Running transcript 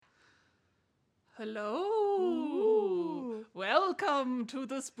Hello. Ooh. Welcome to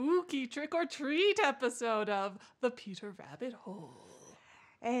the spooky trick or treat episode of The Peter Rabbit Hole.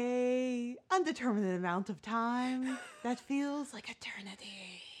 A undetermined amount of time that feels like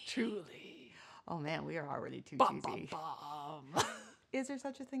eternity. Truly. Oh man, we are already too Bum, cheesy. bum, bum. Is there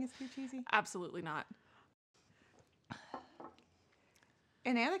such a thing as too cheesy? Absolutely not.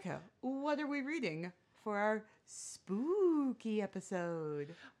 And Annika, what are we reading for our spooky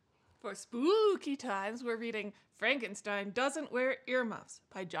episode? For spooky times, we're reading Frankenstein Doesn't Wear Earmuffs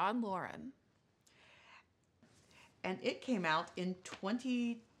by Loren. And it came out in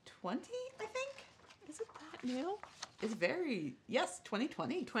 2020, I think? Is it that new? It's yes,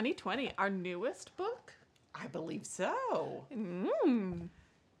 2020. 2020, our newest book? I believe so.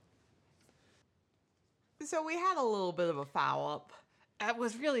 So we had a little bit of a foul up. That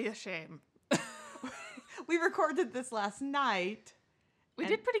was really a shame. We recorded this last night. We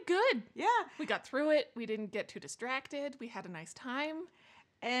did pretty good. Yeah. We got through it. We didn't get too distracted. We had a nice time.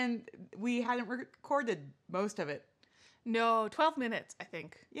 And we hadn't recorded most of it. No, 12 minutes, I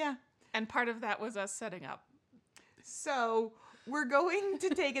think. Yeah. And part of that was us setting up. So we're going to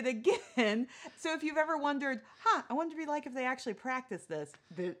take it again. So if you've ever wondered, I wonder if like if they actually practice this.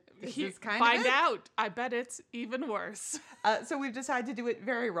 This is kind Find of it. out. I bet it's even worse. So we've decided to do it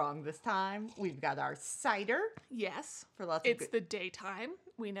very wrong this time. We've got our cider. Yes. For lots It's of the daytime.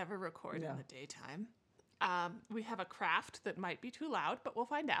 We never record in the daytime. We have a craft that might be too loud, but we'll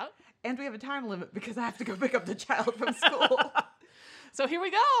find out. And we have a time limit because I have to go pick up the child from school. So here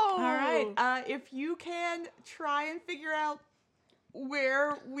we go. All right. If you can try and figure out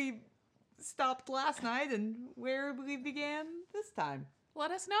where we stopped last night and where we began this time.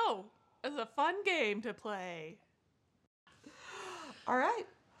 Let us know. It's a fun game to play. All right.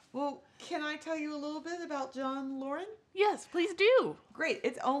 Well, can I tell you a little bit about Loren? Yes, please do. Great.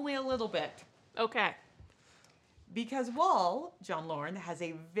 It's only a little bit. Okay. Because John Loren, has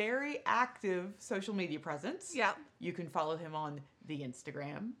a very active social media presence. Yeah. You can follow him on the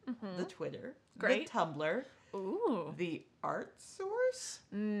Instagram, the Twitter, Great. the Tumblr, Ooh. the Art Source.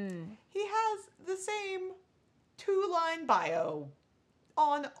 He has the same 2-line bio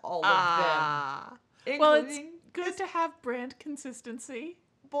on all of them. Well, it's good to have brand consistency.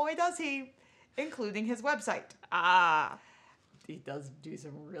 Boy, does he. Including his website. He does do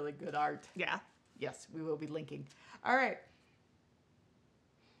some really good art. Yeah. Yes, we will be linking. All right.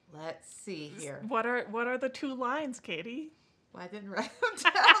 Let's see here. What are the 2 lines, Katie? Well, I didn't write them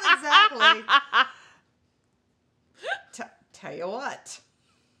down exactly. Tell you what.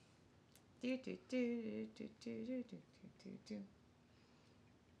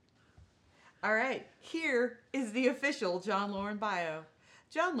 All right. Here is the official John Loren bio.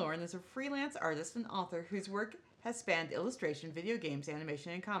 John Loren is a freelance artist and author whose work has spanned illustration, video games,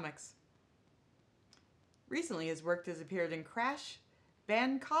 animation, and comics. Recently, his work has appeared in Crash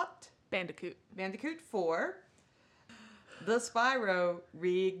Bandicoot 4, the Spyro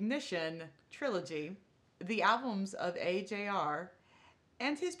Reignition trilogy, the albums of AJR,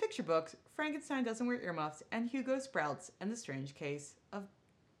 and his picture books, Frankenstein Doesn't Wear Earmuffs, and Hugo Sprouts and the Strange Case of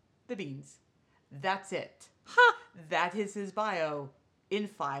the Beans. That's it. That is his bio in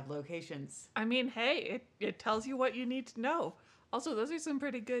 5 locations. I mean, hey, it tells you what you need to know. Also, those are some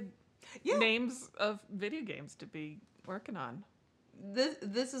pretty good names of video games to be working on.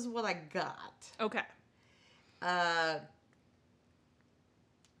 This is what I got. Okay.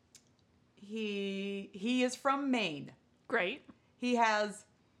 He is from Maine. Great. He has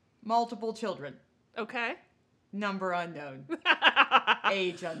multiple children. Okay. Number unknown.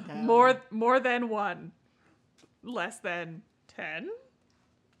 Age unknown. More than 1. Less than 10?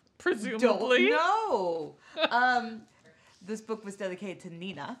 Presumably. Don't know. This book was dedicated to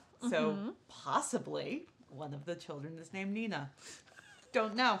Nina, so possibly one of the children is named Nina.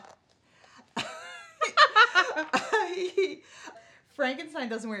 Don't know. Frankenstein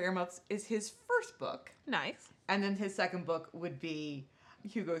Doesn't Wear Earmuffs is his first book. Nice. And then his second book would be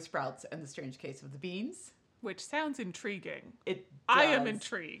Hugo Sprouts and the Strange Case of the Beans. Which sounds intriguing. It does. I am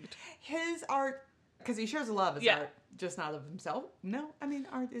intrigued. His art, because he shares a lot of his art, just not of himself. No, I mean,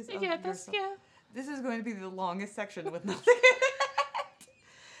 art is of yourself. This is going to be the longest section with nothing in it.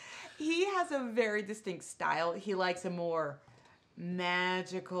 He has a very distinct style. He likes a more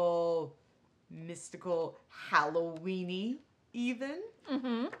magical, mystical, Halloween-y even.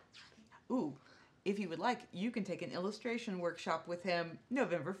 Ooh, if you would like, you can take an illustration workshop with him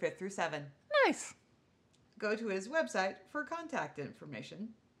November 5th through 7th. Nice. Go to his website for contact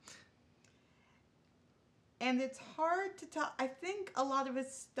information. And it's hard to tell. I think a lot of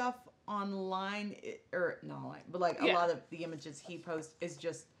his stuff online, or not online, but like a lot of the images he posts is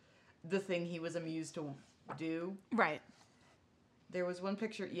just the thing he was amused to do. Right. There was one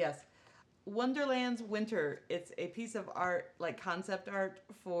picture, yes. Wonderland's Winter. It's a piece of art, like concept art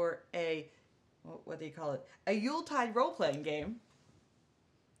for a, what do you call it? A Yuletide role-playing game.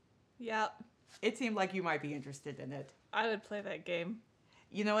 Yep. It seemed like you might be interested in it. I would play that game.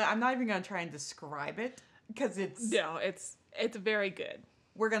 You know what? I'm not even going to try and describe it because it's... No, it's very good.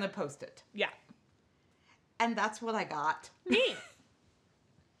 We're going to post it. Yeah. And that's what I got. Neat.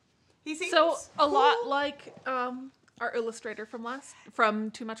 He seems so a cool. lot like our illustrator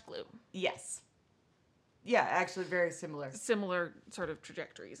from Too Much Glue. Yes. Yeah, actually very similar. Similar sort of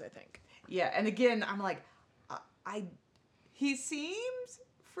trajectories, I think. Yeah, and again, I'm like, he seems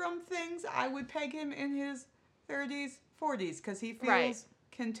from things I would peg him in his 30s, 40s, because he feels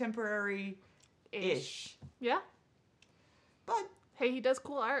contemporary-ish. Yeah. But hey, he does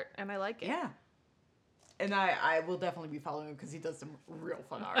cool art, and I like it. Yeah. And I will definitely be following him because he does some real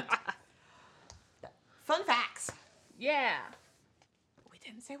fun art. Fun facts. Yeah. We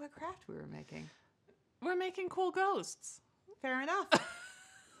didn't say what craft we were making. We're making cool ghosts. Fair enough.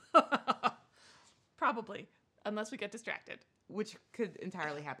 Probably. Unless we get distracted. Which could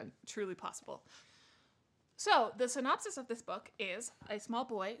entirely happen. Truly possible. So, the synopsis of this book is a small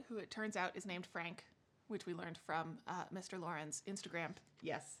boy who it turns out is named Frank, which we learned from Mr. Loren's Instagram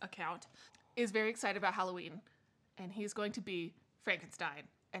account, is very excited about Halloween, and he's going to be Frankenstein.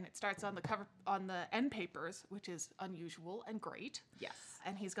 And it starts on the cover, on the end papers, which is unusual and great. Yes.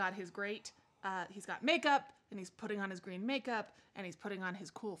 And he's got his great, he's got makeup, and he's putting on his green makeup, and he's putting on his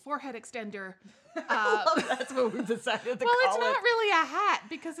cool forehead extender. That's what we've decided to well, call it's it. not really a hat,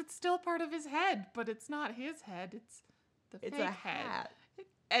 because it's still part of his head, but it's not his head, it's the fake a head. hat.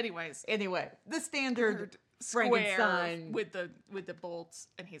 Anyways. Anyway, the standard Square Frankenstein with the bolts,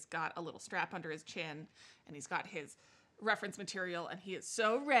 and he's got a little strap under his chin, and he's got his reference material, and he is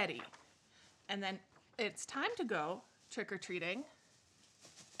so ready. And then it's time to go trick-or-treating.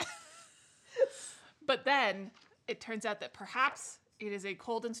 But then it turns out that perhaps it is a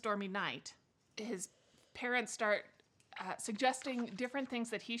cold and stormy night. His parents start suggesting different things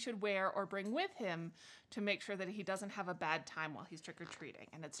that he should wear or bring with him to make sure that he doesn't have a bad time while he's trick-or-treating.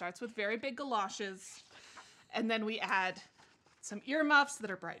 And it starts with very big galoshes. And then we add some earmuffs that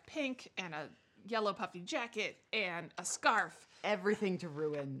are bright pink and a yellow puffy jacket and a scarf. Everything to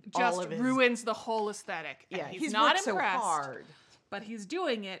ruin Just all of his... ruins the whole aesthetic. Yeah, and he's not worked impressed, so hard. but he's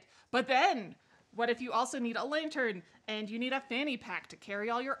doing it. But then, what if you also need a lantern, and you need a fanny pack to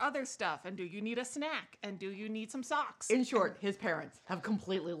carry all your other stuff, and do you need a snack, and do you need some socks? In short, his parents have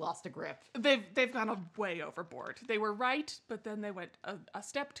completely lost a grip. They've gone way overboard. They were right, but then they went a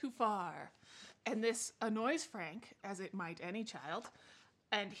step too far. And this annoys Frank, as it might any child,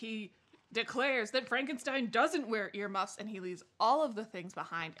 and he declares that Frankenstein doesn't wear earmuffs, and he leaves all of the things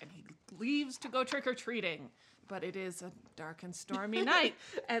behind, and he leaves to go trick-or-treating. But it is a dark and stormy night,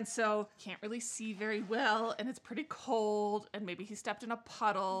 and so can't really see very well, and it's pretty cold, and maybe he stepped in a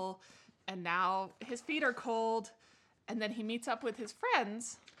puddle, and now his feet are cold, and then he meets up with his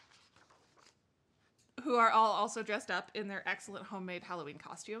friends, who are all also dressed up in their excellent homemade Halloween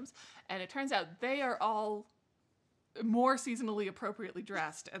costumes, and it turns out they are all more seasonally appropriately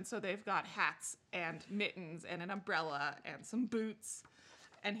dressed, and so they've got hats and mittens and an umbrella and some boots,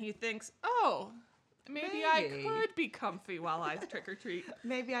 and he thinks, oh, maybe I could be comfy while I trick-or-treat.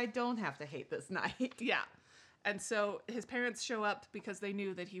 Maybe I don't have to hate this night. Yeah. And so his parents show up because they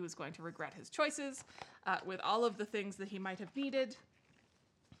knew that he was going to regret his choices with all of the things that he might have needed,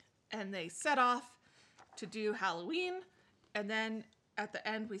 and they set off to do Halloween, and then at the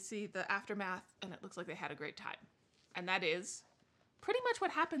end we see the aftermath, and it looks like they had a great time. And that is pretty much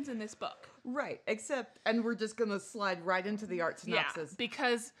what happens in this book. Right, except, and we're just going to slide right into the art synopsis. Yeah,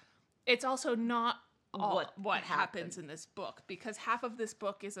 because it's also not all what happens happened in this book, because half of this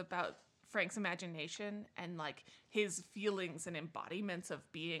book is about Frank's imagination and like his feelings and embodiments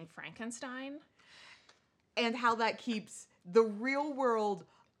of being Frankenstein. And how that keeps the real world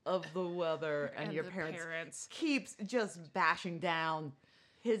of the weather and your parents keeps just bashing down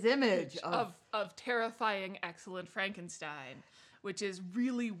his image of terrifying, excellent Frankenstein, which is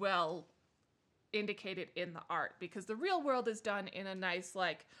really well indicated in the art, because the real world is done in a nice,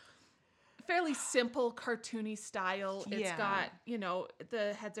 like, fairly simple, cartoony style. It's got, you know,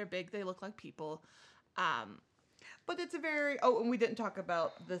 the heads are big, they look like people. But it's a very... Oh, and we didn't talk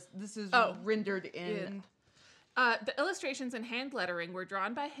about this. This is rendered in... The illustrations and hand lettering were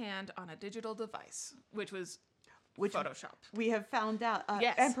drawn by hand on a digital device, which Photoshop. We have found out.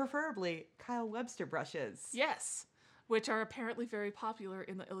 Yes. And preferably Kyle Webster brushes. Yes. Which are apparently very popular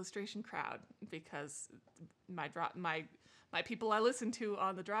in the illustration crowd, because my my people I listen to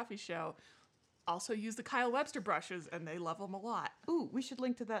on the Drawfee show also use the Kyle Webster brushes, and they love them a lot. Ooh, we should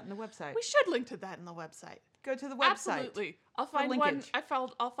link to that in the website. We should link to that in the website. Go to the website. Absolutely. I'll find one. linkage.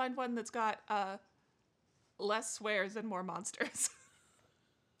 I'll find one that's got less swears and more monsters.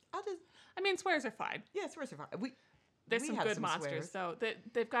 I mean, swears are fine. Yeah, swears are fine. There's we some have good some monsters, swears. though.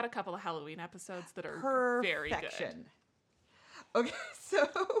 They've got a couple of Halloween episodes that are very good. Okay, so,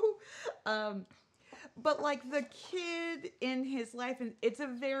 but like the kid in his life, and it's a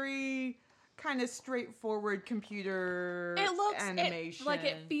very kind of straightforward computer animation.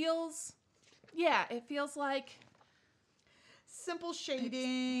 It feels like simple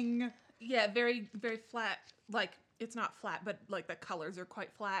shading. Yeah, very, very flat. Like, it's not flat, but like the colors are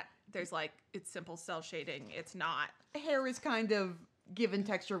quite flat. There's like, it's simple cell shading. It's not. Hair is kind of given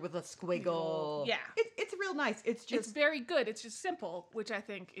texture with a squiggle. Yeah. It's real nice. It's very good. It's just simple, which I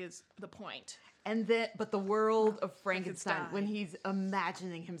think is the point. And then, but the world of Frankenstein, when he's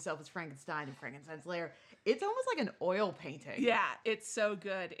imagining himself as Frankenstein in Frankenstein's lair, it's almost like an oil painting. Yeah, it's so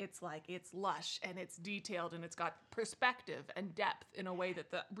good. It's like, it's lush and it's detailed and it's got perspective and depth in a way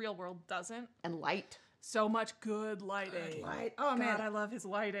that the real world doesn't. And light. So much good lighting. Good light. Oh, man. God, I love his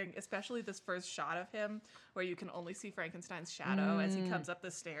lighting, especially this first shot of him where you can only see Frankenstein's shadow as he comes up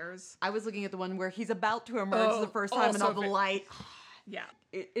the stairs. I was looking at the one where he's about to emerge the first time and all the light. Yeah.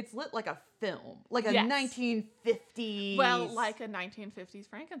 It's lit like a film, like a 1950s. Well, like a 1950s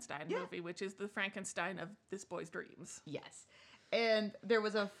Frankenstein movie, which is the Frankenstein of this boy's dreams. Yes. And there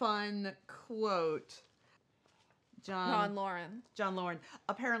was a fun quote. John Loren.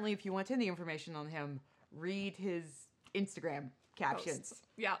 Apparently, if you want any information on him, read his Instagram captions. Posts.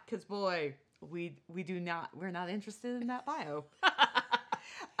 Yeah. Because, boy, we're not interested in that bio.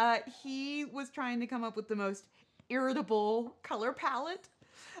 He was trying to come up with the most irritable color palette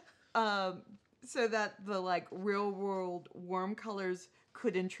so that the like real world warm colors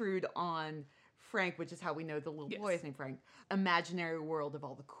could intrude on Frank, which is how we know the little boy is named Frank, imaginary world of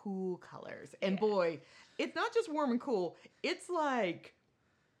all the cool colors. And boy, it's not just warm and cool. It's like...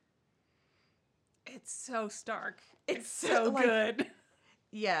 It's so stark. It's so like, good.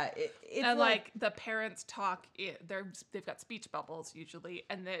 Yeah. It's and like the parents talk, they've got speech bubbles usually,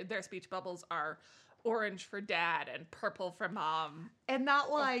 and their speech bubbles are orange for dad and purple for mom. And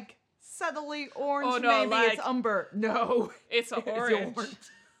not like subtly orange, oh, no, maybe like, it's umber. No. It's orange.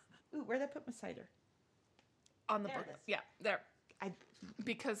 Ooh, where'd I put my cider? On the book. Yeah, there.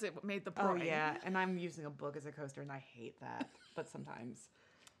 Because it made the point. point. Oh, yeah, and I'm using a book as a coaster, and I hate that. But sometimes.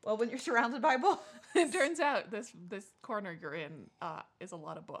 Well, when you're surrounded by books. It turns out this corner you're in is a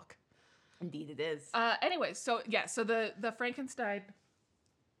lot of book. Indeed it is. Anyway, so the Frankenstein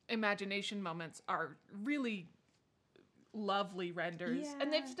imagination moments are really lovely renders. Yeah.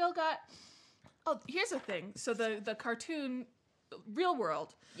 And they've still got... Oh, here's the thing. So the cartoon... Real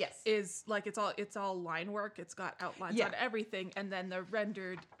world is like it's all line work. It's got outlines on everything, and then the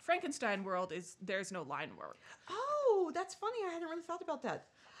rendered Frankenstein world there's no line work. Oh, that's funny. I hadn't really thought about that.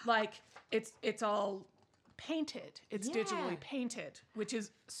 Like it's all painted. It's digitally painted, which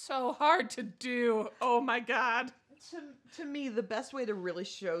is so hard to do. Oh my god. To me, the best way to really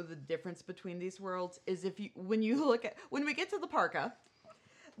show the difference between these worlds is when we get to the parka,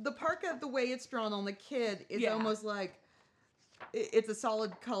 the way it's drawn on the kid is almost like. It's a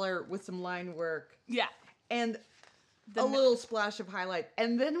solid color with some line work. Yeah. And a little splash of highlight.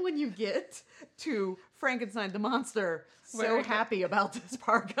 And then when you get to Frankenstein the monster, so happy about this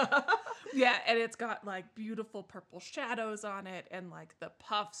parka. Yeah, and it's got like beautiful purple shadows on it, and like the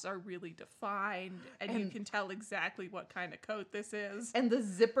puffs are really defined, and you can tell exactly what kind of coat this is. And the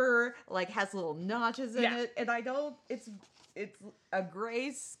zipper like has little notches in it. And it's a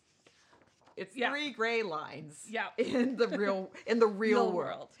gray. It's 3 gray lines in the real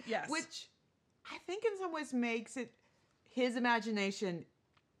world. Yes. Which I think in some ways makes it his imagination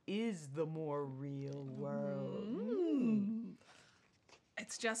is the more real world. Mm.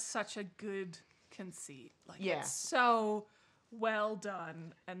 It's just such a good conceit. Like it's so well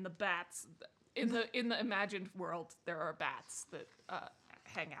done, and the bats in the imagined world there are bats that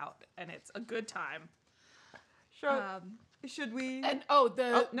hang out, and it's a good time. Sure. Should we? And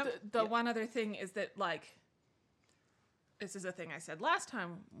the one other thing is that like this is a thing I said last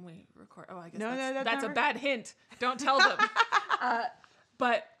time we record. Oh, I guess that's a bad hint. Don't tell them.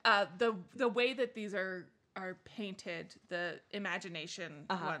 But the way that these are painted, the imagination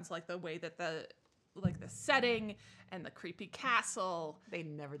ones, like the way that the setting and the creepy castle. They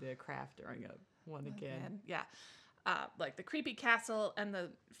never did a craft during one again. Yeah. Like the creepy castle and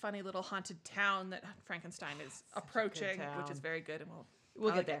the funny little haunted town that Frankenstein is approaching, which is very good, and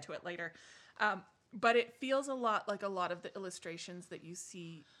we'll get to it later. But it feels a lot like a lot of the illustrations that you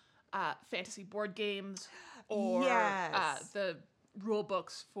see fantasy board games or Yes. the rule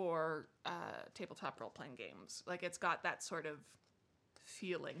books for tabletop role-playing games. Like, it's got that sort of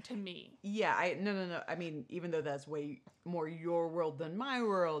feeling to me. Yeah, no. I mean, even though that's way more your world than my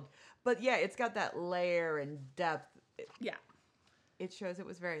world, but yeah, it's got that layer and depth. Yeah. It shows it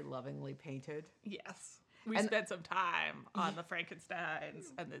was very lovingly painted. Yes. We spent some time on the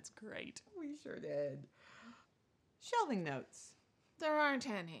Frankensteins, and it's great. We sure did. Shelving notes. There aren't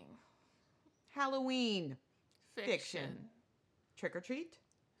any. Halloween. Fiction. Trick or treat.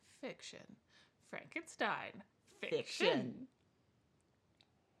 Fiction. Frankenstein. Fiction. Fiction.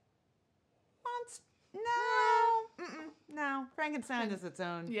 No. Frankenstein is its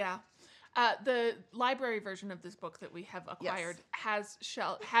own. Yeah. The library version of this book that we have acquired has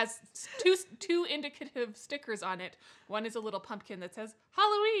two indicative stickers on it. One is a little pumpkin that says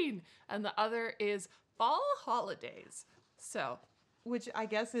Halloween, and the other is Fall Holidays. So, which I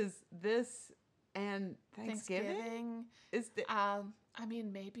guess is this and Thanksgiving? Is the I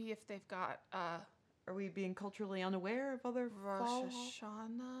mean, maybe if they've got are we being culturally unaware of other Rosh fall?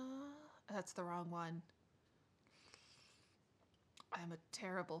 Hashanah? That's the wrong one. I'm a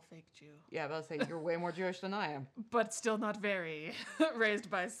terrible fake Jew. Yeah, I was about to say, you're way more Jewish than I am. But still not very. Raised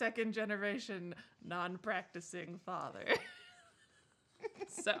by second generation, non-practicing father.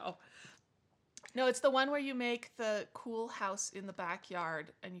 So, no, it's the one where you make the cool house in the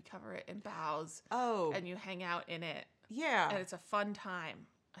backyard and you cover it in boughs. Oh. And you hang out in it. Yeah. And it's a fun time.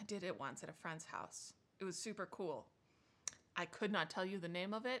 I did it once at a friend's house. It was super cool. I could not tell you the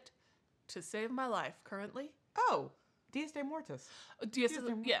name of it to save my life currently. Oh. Dias de Mortis.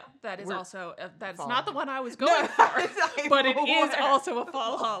 Yeah, that is We're also, that's fall. not the one I was going for, but it is also a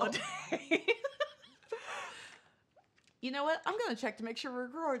fall holiday. You know what? I'm going to check to make sure we're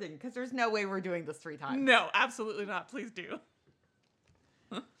recording, because there's no way we're doing this 3 times. No, absolutely not. Please do.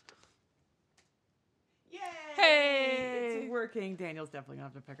 Yay! Hey! It's working. Daniel's definitely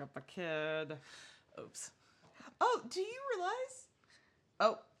going to have to pick up a kid. Oops. Oh, do you realize?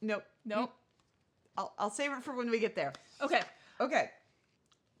 Oh, nope. Nope. I'll save it for when we get there. Okay. Okay.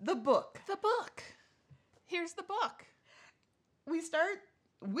 The book. The book. Here's the book. We start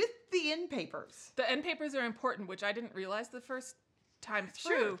with the end papers. The end papers are important, which I didn't realize the first time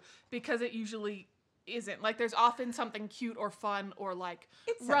through, Sure. because it usually isn't. Like, there's often something cute or fun or, like,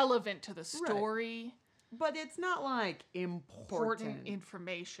 It's relevant to the story. But it's not, like, important.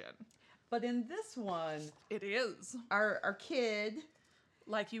 Information. But in this one, It is. our kid...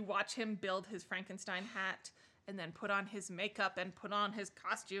 Like, you watch him build his Frankenstein hat and then put on his makeup and put on his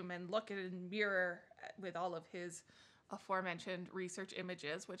costume and look in a mirror with all of his aforementioned research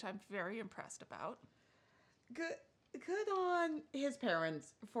images, which I'm very impressed about. Good on his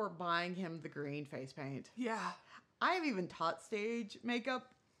parents for buying him the green face paint. Yeah. I have even taught stage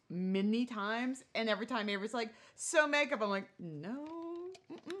makeup many times, and every time Avery's like, so makeup, I'm like, no.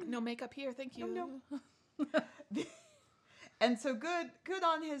 No makeup here, thank you. No. And so good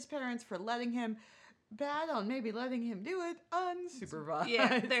on his parents for letting him, bad on maybe letting him do it unsupervised.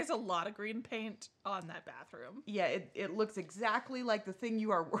 Yeah, there's a lot of green paint on that bathroom. Yeah, it looks exactly like the thing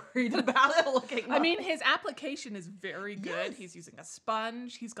you are worried about it looking like. I mean, his application is very good. Yes. He's using a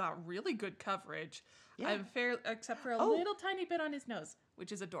sponge. He's got really good coverage. Yeah. I'm fair, except for a little tiny bit on his nose,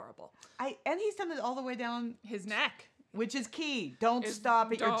 which is adorable. And he's done it all the way down His neck. which is key. Don't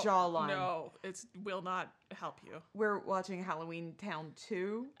stop at your jawline. No, it will not help you. We're watching Halloween Town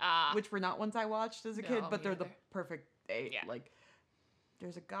 2, which were not ones I watched as a kid, but me they're the either. perfect age. Yeah. Like,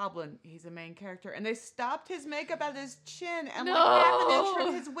 there's a goblin. He's a main character. And they stopped his makeup at his chin and No! like half an inch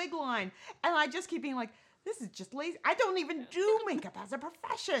from his wig line. And I just keep being like, this is just lazy. I don't even do makeup as a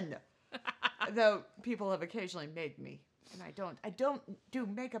profession. Though people have occasionally made me. And I don't do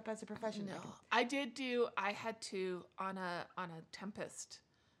makeup as a profession. No, I had to on a Tempest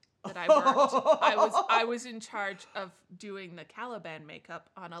that I worked. I was in charge of doing the Caliban makeup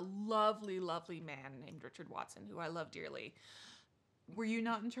on a lovely, lovely man named Richard Watson, who I love dearly. Were you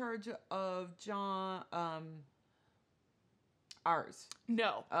not in charge of John, ours?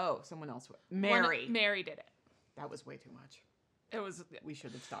 No. Oh, someone else. Mary. Mary did it. That was way too much. It was. We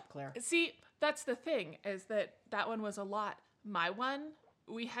should have stopped Claire. See, that's the thing, is that one was a lot. My one,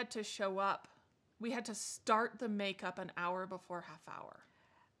 we had to show up. We had to start the makeup an hour before half hour.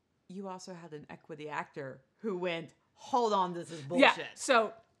 You also had an equity actor who went, hold on, this is bullshit. Yeah,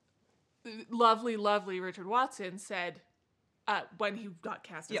 so lovely, lovely Richard Watson said, when he got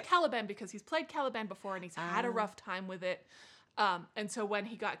cast as Caliban, because he's played Caliban before and he's had a rough time with it, And so when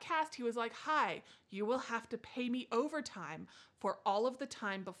he got cast, he was like, hi, you will have to pay me overtime for all of the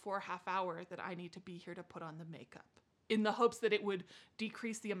time before half hour that I need to be here to put on the makeup, in the hopes that it would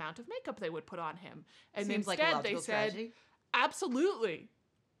decrease the amount of makeup they would put on him. And Seems like instead a they logical said, strategy. absolutely.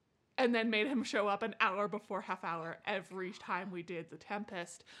 And then made him show up an hour before half hour every time we did The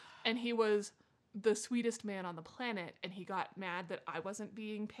Tempest. And he was the sweetest man on the planet. And he got mad that I wasn't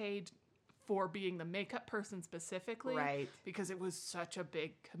being paid for being the makeup person specifically. Right. Because it was such a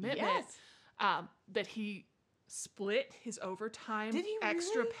big commitment. Yes. That he split his overtime Did he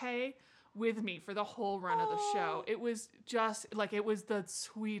extra really? pay with me for the whole run of the show. It was just like, it was the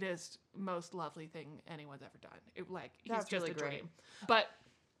sweetest, most lovely thing anyone's ever done. He's That's just really a great. dream. But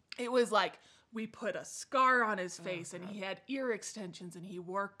it was like, we put a scar on his face and he had ear extensions and he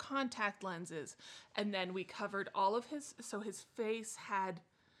wore contact lenses. And then we covered all of so his face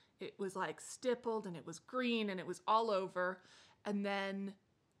it was like stippled and it was green and it was all over. And then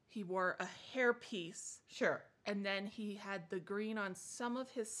he wore a hairpiece. Sure. And then he had the green on some of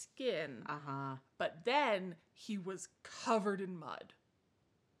his skin. Uh-huh. But then he was covered in mud.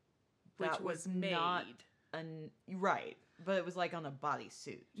 Which That was not made. Right. But it was like on a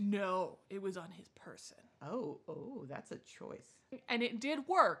bodysuit. No, it was on his person. Oh, that's a choice. And it did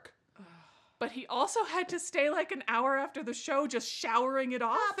work. But he also had to stay like an hour after the show just showering it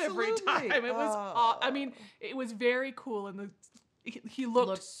off every Absolutely. time. It was, I mean, it was very cool. And he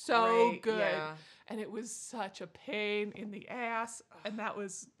looked so great, good. yeah. And it was such a pain in the ass. And that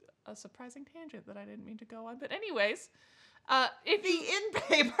was a surprising tangent that I didn't mean to go on. But anyways, if you... In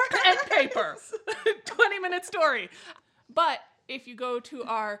paper. End paper. 20-minute story. But if you go to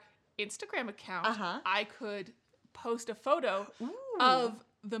our Instagram account, I could post a photo of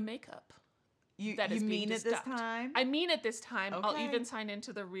the makeup. You that is being mean it this destuffed. time? I mean it this time. I'll Okay. even sign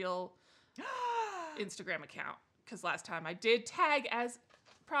into the real Instagram account. Because last time I did tag as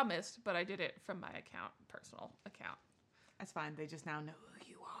promised, but I did it from my account, personal account. That's fine. They just now know who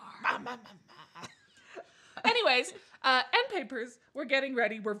you are. Anyways, end papers. We're getting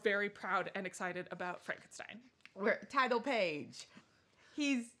ready. We're very proud and excited about Frankenstein. We're title page.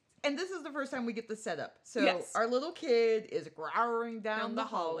 And this is the first time we get the setup. So Yes. our little kid is growling down the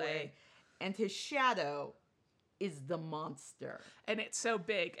hallway, and his shadow is the monster. And it's so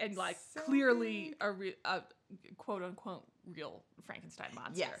big and like So clearly a quote unquote real Frankenstein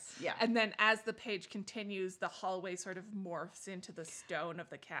monster. Yes, yeah. And then as the page continues, the hallway sort of morphs into the stone of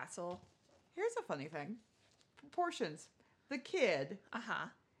the castle. Here's a funny thing. Proportions. The kid, Uh-huh.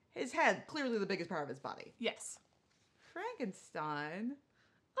 his head, clearly the biggest part of his body. Yes. Frankenstein,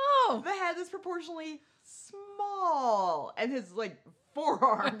 Oh. the head is proportionally small, and his like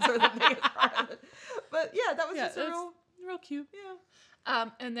forearms are the biggest part of it. But yeah, that was just a it's real cute. yeah.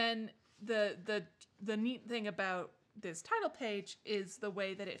 And then the neat thing about this title page is the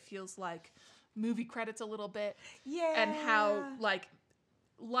way that it feels like movie credits a little bit. Yeah. And how like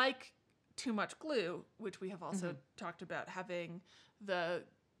Too Much Glue, which we have also talked about, having the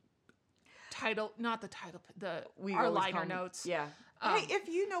title, not the title, our always liner call them- notes. Yeah. Hey, if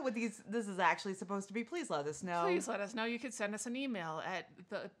you know what this is actually supposed to be, please let us know. Please let us know. You could send us an email at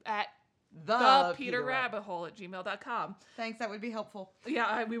the Peter Rabbit. peterrabbithole@gmail.com. Thanks, that would be helpful.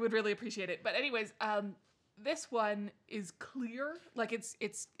 Yeah, we would really appreciate it. But anyways, this one is clear, like it's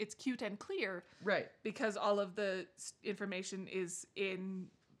cute and clear, Right. because all of the information is in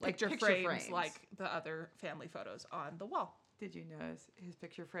Like picture picture frames, frames. like the other family photos on the wall. Did you notice his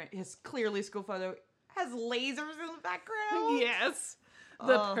picture frame, his clearly school photo has lasers in the background? Yes,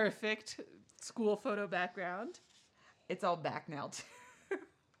 the perfect school photo background. It's all back now, too.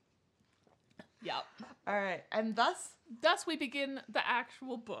 Yep. All right. And thus, We begin the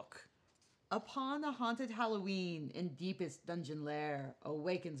actual book. upon a haunted Halloween in deepest dungeon lair,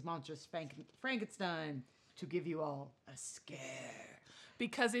 awakens monstrous Frankenstein to give you all a scare.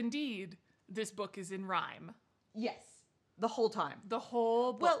 Because indeed, this book is in rhyme. Yes. The whole time. The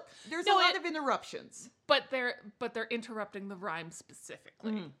whole book. Well, there's a lot of interruptions. But they're interrupting the rhyme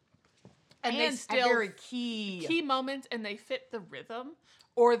specifically. And they at still very key moments, and they fit the rhythm,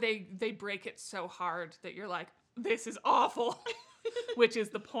 or they break it so hard that you're like, this is awful, which is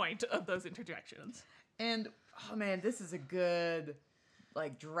the point of those interjections. And oh man, this is a good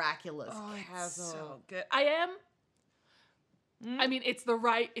like Dracula's castle. It's so good. I mean, it's the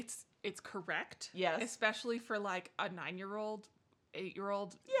right. It's correct. Yes. Especially for like a 9-year-old,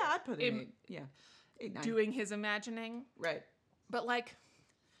 8-year-old Yeah, I'd put it in. Yeah. 8, 9. doing his imagining. Right. But like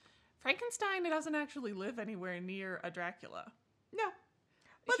Frankenstein doesn't actually live anywhere near a Dracula. No.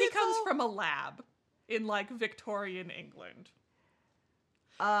 But he comes from a lab in like Victorian England.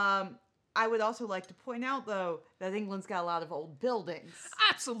 I would also like to point out, though, that England's got a lot of old buildings.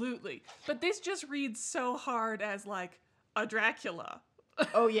 Absolutely. But this just reads so hard as, like, a Dracula.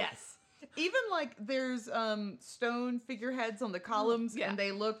 Oh, yes. Even, like, there's stone figureheads on the columns, Yeah. and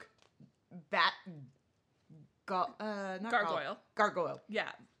they look not Gargoyle. Gargoyle. Yeah.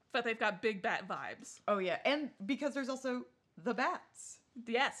 But they've got big bat vibes. Oh, yeah. And because there's also the bats.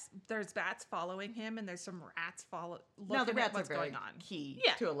 Yes. There's bats following him, and there's some rats Now, the looking rats at what's are very going on. key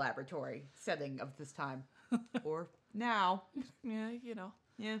Yeah. to a laboratory setting of this time. Or now. Yeah, you know.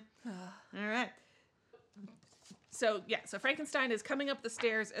 Yeah. All right. So Frankenstein is coming up the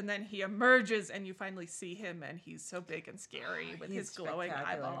stairs, and then he emerges, and you finally see him, and he's so big and scary with his He's glowing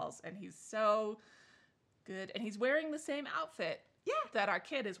spectacular. eyeballs, and he's so good. And he's wearing the same outfit that our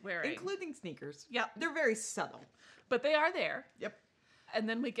kid is wearing. Including sneakers. Yep. They're very subtle. But they are there. Yep. And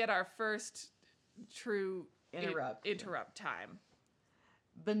then we get our first true Interrupt. time.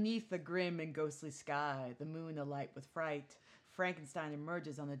 Beneath the grim and ghostly sky, the moon alight with fright, Frankenstein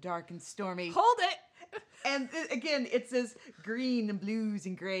emerges on the dark and stormy. Hold it! And again, it's this green and blues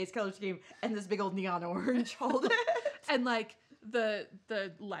and grays color scheme, and this big old neon orange. Hold it. And like the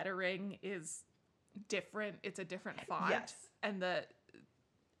lettering is different. It's a different font. Yes. And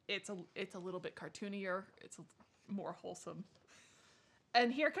it's a little bit cartoonier. It's more wholesome.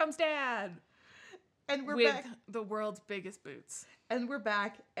 And here comes Dad. And we're with back. the world's biggest boots. And we're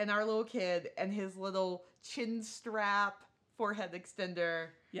back, and our little kid and his little chin strap, forehead extender,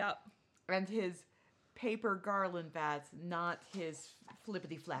 Yep. and his paper garland bats, not his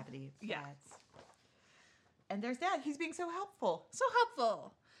flippity flappity bats. Yeah. And there's Dad. He's being so helpful. So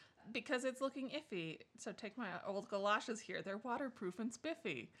helpful. Because it's looking iffy. So take my old galoshes here. They're waterproof and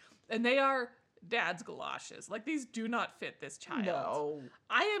spiffy. And they are Dad's galoshes. Like, these do not fit this child. No.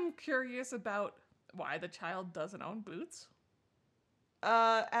 I am curious about why the child doesn't own boots.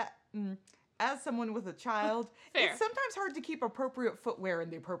 As someone with a child, Fair. it's sometimes hard to keep appropriate footwear in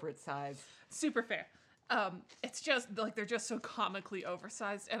the appropriate size. Super fair. It's just, like, they're just so comically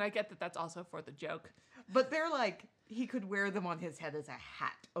oversized. And I get that that's also for the joke. But they're like, he could wear them on his head as a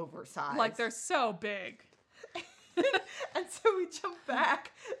hat, oversized. Like, they're so big. And so we jump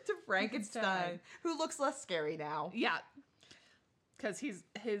back to Frankenstein, who looks less scary now. Yeah. Because his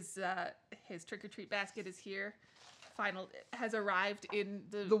trick-or-treat basket is here. Has arrived in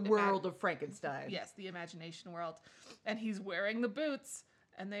the world of Frankenstein. Yes, the imagination world. And he's wearing the boots,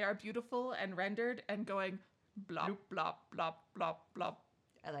 and they are beautiful and rendered and going blop, blop, blop, blop, blop.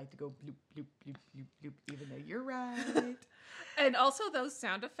 I like to go bloop, bloop, bloop, bloop, bloop, even though you're right. And also those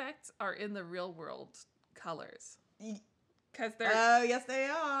sound effects are in the real world colors. Because they're Oh, yes, they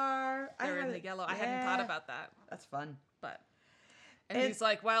are. in the yellow. I hadn't thought about that. That's fun. But and he's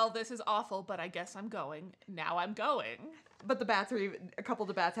like, well, this is awful, but I guess I'm going. Now I'm going. But the bats a couple of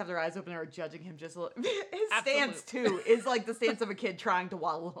the bats have their eyes open and are judging him just a little. His Absolute. stance, too, is like the stance of a kid trying to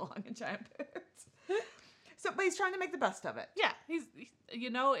waddle along in giant boots. But he's trying to make the best of it. Yeah,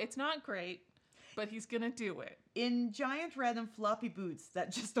 it's not great, but he's going to do it. In giant red and floppy boots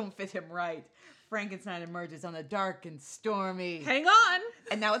that just don't fit him right, Frankenstein emerges on a dark and stormy. Hang on.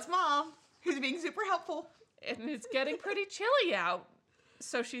 And now it's Mom, who's being super helpful. And it's getting pretty chilly out.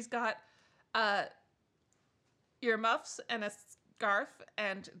 So she's got earmuffs and a scarf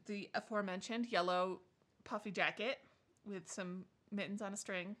and the aforementioned yellow puffy jacket with some mittens on a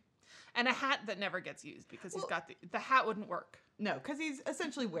string and a hat that never gets used because he's got the hat wouldn't work. No, because he's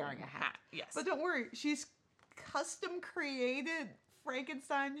essentially wearing a hat. Yes. But don't worry, she's custom created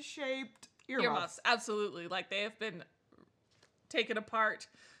Frankenstein-shaped earmuffs. Absolutely. Like, they have been taken apart,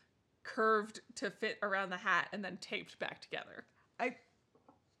 curved to fit around the hat, and then taped back together.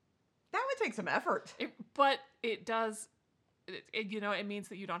 That would take some effort. But it does, it means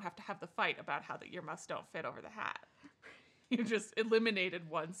that you don't have to have the fight about how the earmuffs don't fit over the hat. You just eliminated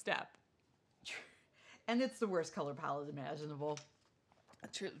one step. And it's the worst color palette imaginable.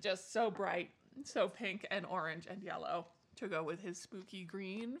 Just so bright, so pink and orange and yellow to go with his spooky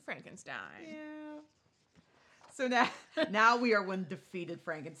green Frankenstein. Yeah. So now we are one defeated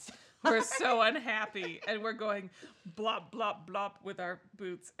Frankenstein. We're so unhappy, and we're going blop, blop, blop with our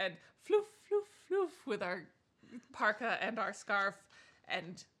boots, and floof, floof, floof with our parka and our scarf,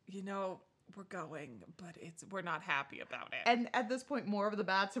 and, we're going, but we're not happy about it. And at this point, more of the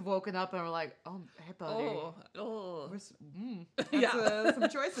bats have woken up and are like, oh, hey, buddy. Oh. That's some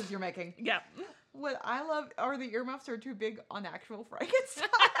choices you're making. Yeah. What I love are the earmuffs are too big on actual Frankenstein.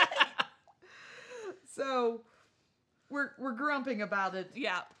 So we're grumping about it.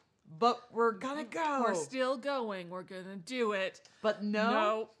 Yeah. But we're gonna go. We're still going. We're gonna do it. But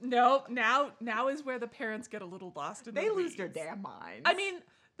no. Now is where the parents get a little lost in the They lose weeds. their damn minds. I mean,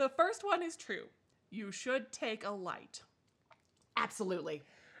 The first one is true. You should take a light. Absolutely.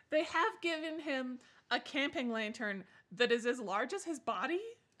 They have given him a camping lantern that is as large as his body.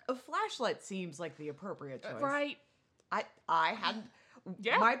 A flashlight seems like the appropriate choice. Right. I had...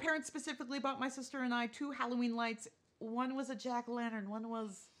 Yeah. My parents specifically bought my sister and I 2 Halloween lights. One was a jack-o'-lantern. One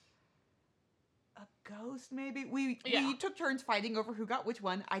was a ghost, maybe. We took turns fighting over who got which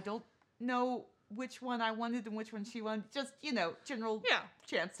one. I don't know which one I wanted and which one she wanted. Just, general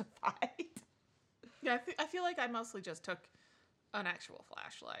chance to fight. Yeah, I feel like I mostly just took an actual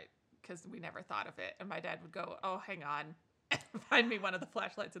flashlight because we never thought of it. And my dad would go, oh, hang on, and find me one of the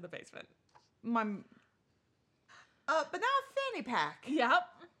flashlights in the basement. But now a fanny pack. Yep.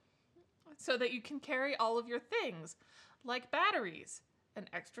 So that you can carry all of your things, like batteries, and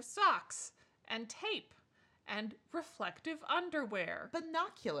extra socks, and tape, and reflective underwear.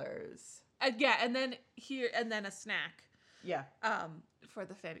 Binoculars. And then a snack. Yeah. For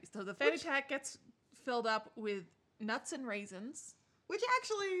the fanny. So the fanny pack gets filled up with nuts and raisins. Which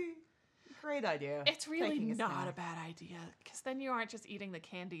actually, great idea. It's really not snack. a bad idea, because then you aren't just eating the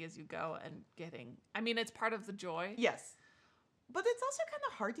candy as you go and getting... I mean, it's part of the joy. Yes. But it's also kind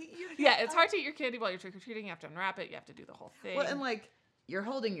of hard to eat your candy. Yeah, it's hard to eat your candy while you're trick-or-treating. You have to unwrap it. You have to do the whole thing. Well, and you're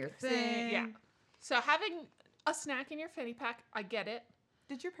holding your thing. Yeah. So having a snack in your fanny pack, I get it.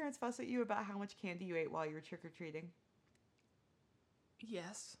 Did your parents fuss at you about how much candy you ate while you were trick-or-treating?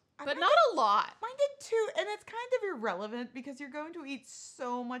 Yes. But not a lot. Mine did too, and it's kind of irrelevant because you're going to eat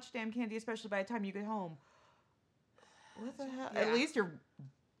so much damn candy, especially by the time you get home. What the hell? Yeah. At least you're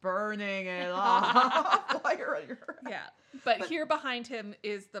burning it off while you're on your... Yeah. But here behind him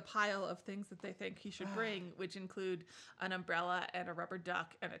is the pile of things that they think he should bring, which include an umbrella and a rubber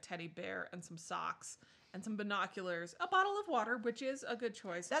duck and a teddy bear and some socks and some binoculars, a bottle of water, which is a good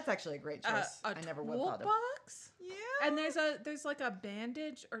choice. That's actually a great choice. A I never would have thought of. toolbox. Yeah. And there's like a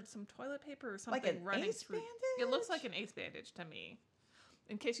bandage or some toilet paper or something Like an running ace through. bandage? It looks like an ace bandage to me.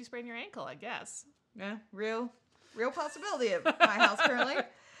 In case you sprain your ankle, I guess. Yeah, real possibility at my house currently.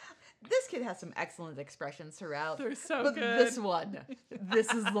 This kid has some excellent expressions throughout. They're so but good. This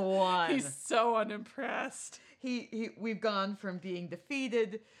is the one. He's so unimpressed. We've gone from being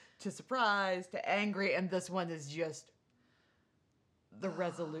defeated to surprised to angry, and this one is just the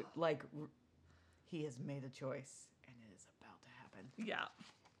resolute, he has made a choice, and it is about to happen. Yeah.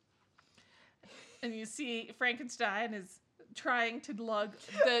 And you see Frankenstein is trying to lug,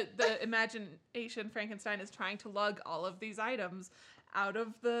 the imagination Frankenstein is trying to lug all of these items out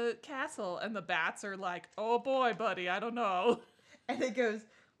of the castle, and the bats are like, oh boy, buddy, I don't know. And it goes,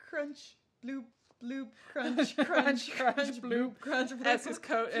 crunch, bloop, bloop, crunch, crunch, crunch, bloop, crunch, bloop. As his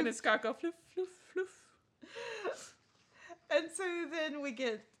coat and his scarf go floof, floof, floof. And so then we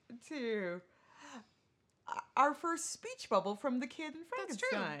get to our first speech bubble from the kid in Frankenstein.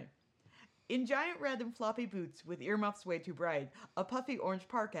 That's true. In giant red and floppy boots with earmuffs way too bright, a puffy orange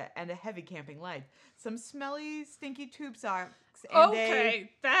parka, and a heavy camping light, some smelly, stinky tube socks, and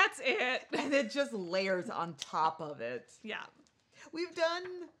that's it. And it just layers on top of it. Yeah. We've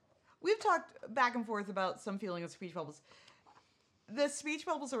talked back and forth about some feeling of speech bubbles. The speech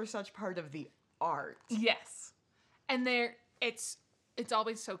bubbles are such part of the art. Yes. And it's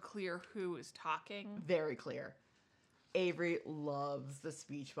always so clear who is talking. Very clear. Avery loves the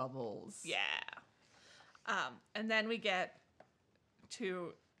speech bubbles. Yeah. And then we get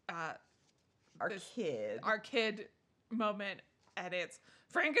to our kid moment, and it's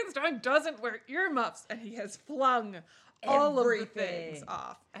Frankenstein doesn't wear earmuffs, and he has flung all of the things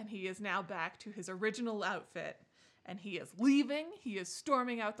off, and he is now back to his original outfit, and he is leaving. He is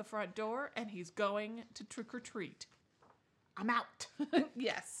storming out the front door, and he's going to trick or treat. I'm out.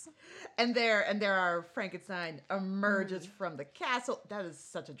 Yes. And there our Frankenstein emerges from the castle. That is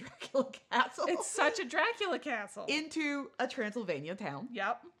such a Dracula castle. It's such a Dracula castle. Into a Transylvania town.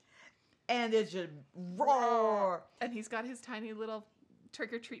 Yep. And it's just roar. And he's got his tiny little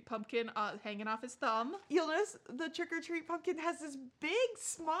trick-or-treat pumpkin hanging off his thumb. You'll notice the trick-or-treat pumpkin has this big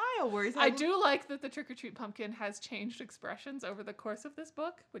smile where he's I do like that the trick-or-treat pumpkin has changed expressions over the course of this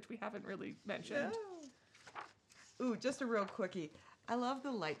book, which we haven't really mentioned. Yeah. Ooh, just a real quickie. I love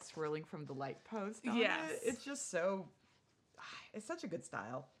the light swirling from the light post. Yes. It's just so... It's such a good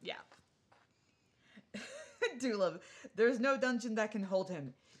style. Yeah. I do love it. There's no dungeon that can hold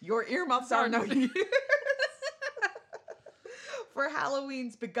him. Your earmuffs are no use. For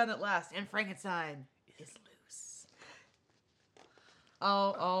Halloween's begun at last, and Frankenstein is loose.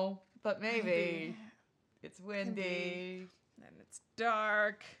 Oh, but maybe. It's windy. And it's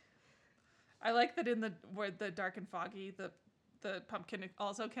dark. I like that where the dark and foggy, the pumpkin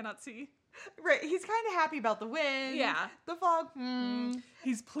also cannot see. Right, he's kind of happy about the wind. Yeah. The fog.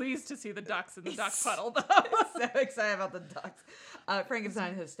 He's pleased to see the ducks in the duck puddle, though. So excited about the ducks.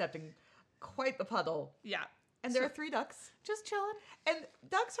 Frankenstein has stepped in quite the puddle. Yeah. And there are 3 ducks. Just chilling. And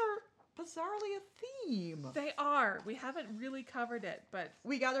ducks are bizarrely a theme. They are. We haven't really covered it, but...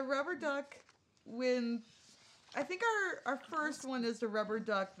 We got a rubber duck when... I think our first one is the rubber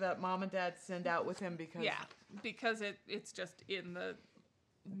duck that Mom and Dad send out with him because... Yeah, because it's just in the...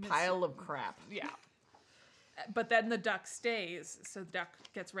 pile of crap. Yeah. But then the duck stays, so the duck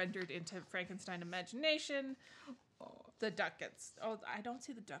gets rendered into Frankenstein imagination. The duck gets... Oh, I don't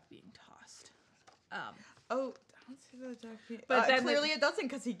see the duck being tossed. I don't see the duck being... But then clearly it doesn't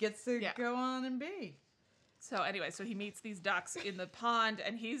because he gets to Yeah. go on and be. So anyway, so he meets these ducks in the pond,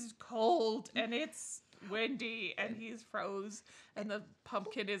 and he's cold, and it's windy, and he's froze, and the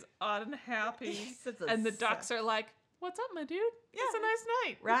pumpkin is unhappy. And the ducks are like, what's up, my dude? Yeah. It's a nice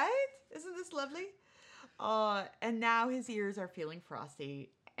night. Right? Isn't this lovely? And now his ears are feeling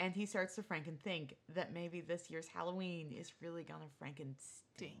frosty, and he starts to Franken think that maybe this year's Halloween is really gonna Franken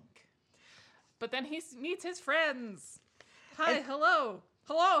stink. But then he meets his friends. Hi, And- hello.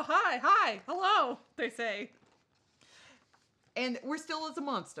 Hello, hi, hello, they say. And we're still as a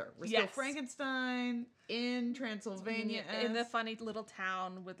monster. We're still Yes. Frankenstein in Transylvania. In the funny little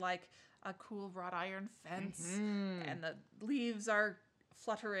town with like a cool wrought iron fence, and the leaves are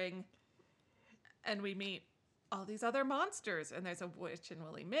fluttering, and we meet all these other monsters, and there's a witch in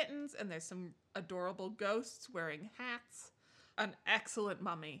woolly mittens, and there's some adorable ghosts wearing hats, an excellent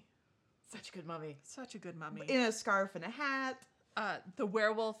mummy. Such a good mummy. Such a good mummy. In a scarf and a hat. The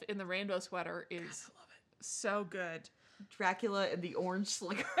werewolf in the rainbow sweater is so good. Dracula in the orange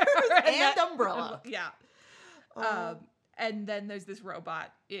slickers and umbrella. Yeah. And then there's this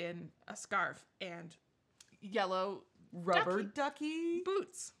robot in a scarf and yellow Rubber ducky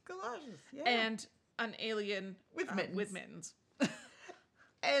boots. galoshes. Yeah. And an alien With mittens. With mittens.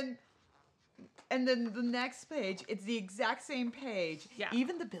 And then the next page, it's the exact same page. Yeah.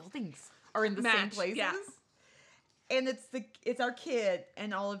 Even the buildings are in the same Match, places. yeah. And it's our kid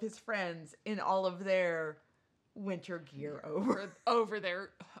and all of his friends in all of their winter gear over their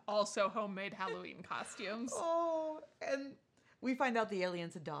also homemade Halloween costumes. Oh, and we find out the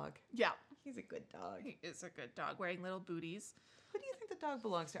alien's a dog. Yeah. He's a good dog. He is a good dog wearing little booties. Who do you think the dog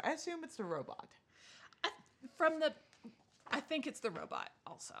belongs to? I assume it's the robot. I think it's the robot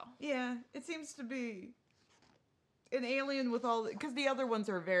also. Yeah, it seems to be an alien with all... Because the other ones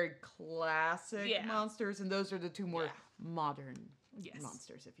are very classic monsters, and those are the 2 more modern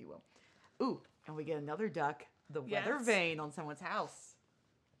monsters, if you will. Ooh, and we get another duck, the weather vane on someone's house.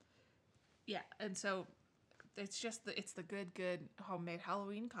 Yeah, and so it's just it's the good homemade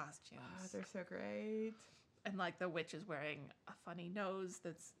Halloween costumes. Oh, they're so great. And like the witch is wearing a funny nose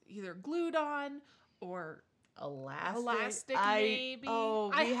that's either glued on or elastic maybe.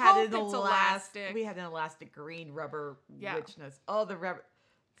 We had an elastic green rubber witchness. Oh, the rubber,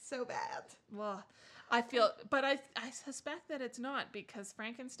 so bad. Well, I feel, but I suspect that it's not because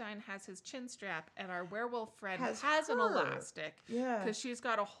Frankenstein has his chin strap and our werewolf friend has an elastic. Yeah. Because she's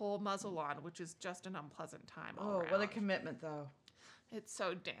got a whole muzzle on, which is just an unpleasant time all around. What a commitment, though. It's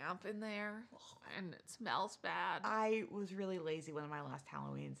so damp in there, and it smells bad. I was really lazy one of my last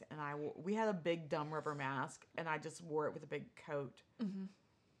Halloweens, and we had a big dumb rubber mask, and I just wore it with a big coat. Mm-hmm.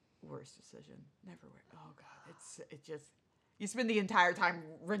 Worst decision. Never wear. Oh God, it just. You spend the entire time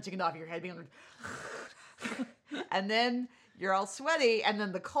wrenching it off your head, being like, and then you're all sweaty, and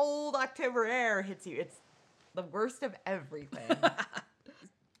then the cold October air hits you. It's the worst of everything.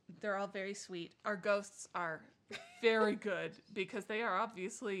 They're all very sweet. Our ghosts are very good because they are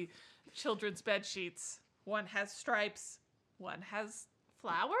obviously children's bed sheets. One has stripes, one has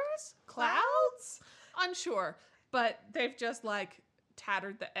flowers, clouds, unsure, but they've just like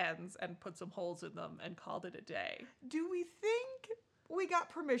tattered the ends and put some holes in them and called it a day. Do we think we got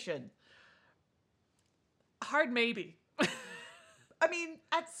permission? Hard maybe. I mean,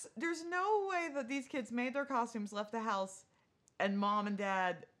 there's no way that these kids made their costumes, left the house, and Mom and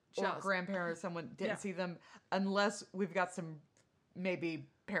Dad or grandparents or someone didn't see them unless we've got some maybe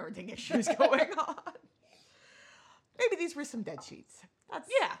parenting issues going on. Maybe these were some dead sheets.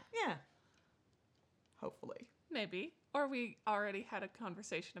 Yeah. Hopefully. Maybe. Or we already had a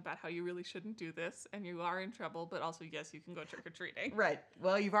conversation about how you really shouldn't do this and you are in trouble, but also, yes, you can go trick-or-treating. Right.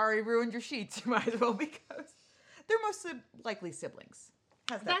 Well, you've already ruined your sheets. You might as well because they're most likely siblings.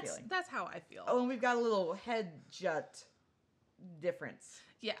 How's that feeling? That's how I feel. Oh, and we've got a little head jut difference.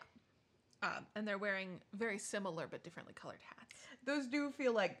 Yeah. And they're wearing very similar but differently colored hats. Those do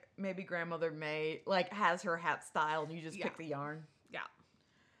feel like maybe grandmother May has her hat style and you just pick the yarn. Yeah.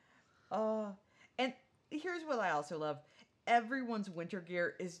 And here's what I also love. Everyone's winter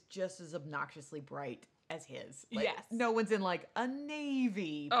gear is just as obnoxiously bright as his. Like, Yes. no one's in like a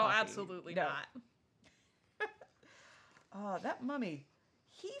navy Oh, puffy. absolutely No. not. Oh, that mummy.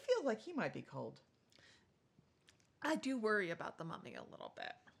 He feels like he might be cold. I do worry about the mummy a little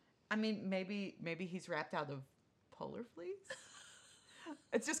bit. I mean, maybe he's wrapped out of polar fleece.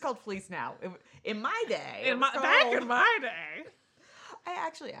 It's just called fleece now. In my day, Back in my day. I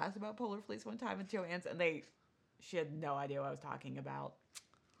actually asked about polar fleece one time at Joann's, and she had no idea what I was talking about.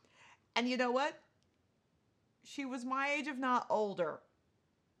 And you know what? She was my age, if not older.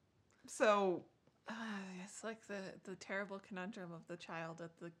 So It's like the terrible conundrum of the child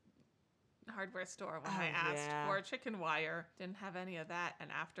at the hardware store when I asked for chicken wire. Didn't have any of that.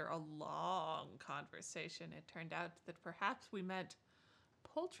 And after a long conversation, it turned out that perhaps we meant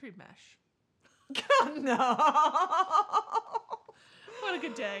poultry mesh. oh, no. What a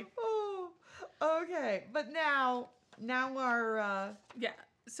good day. Oh, okay. But now our Yeah.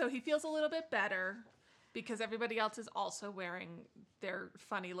 So he feels a little bit better because everybody else is also wearing their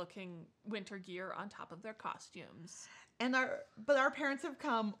funny looking winter gear on top of their costumes. but our parents have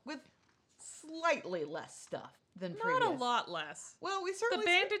come with slightly less stuff than Not previous. a lot less. Well, we The certainly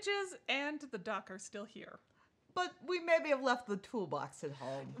bandages and the duck are still here. but we maybe have left the toolbox at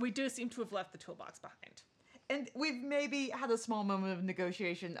home. We do seem to have left the toolbox behind. And we've maybe had a small moment of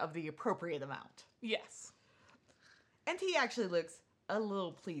negotiation of the appropriate amount. Yes. And he actually looks a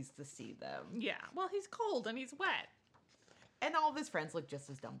little pleased to see them. Yeah. Well, he's cold and he's wet. And all of his friends look just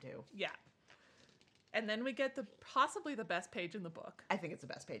as dumb too. Yeah. And then we get possibly the best page in the book. I think it's the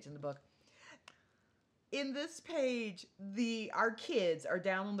best page in the book. In this page, our kids are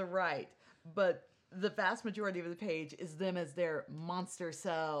down on the right, but the vast majority of the page is them as their monster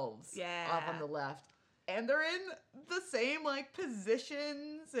selves off on the left. And they're in the same like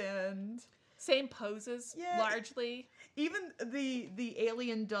positions and same poses, largely. Even the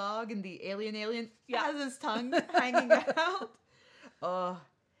alien dog and the alien has his tongue hanging out.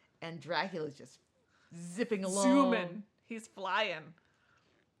 And Dracula's just zipping along. Zooming. He's flying.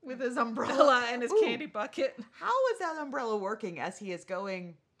 With his umbrella. Bella and his candy bucket. How is that umbrella working as he is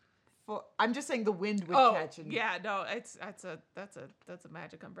going for... I'm just saying the wind would catch. And... Yeah, no, that's a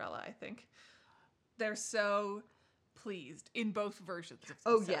magic umbrella, I think. They're so pleased in both versions of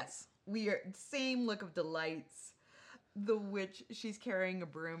themselves. Oh, yes. We are same look of delights. The witch, she's carrying a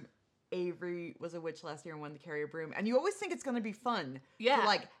broom. Avery was a witch last year and wanted to carry a broom. And you always think it's going to be fun to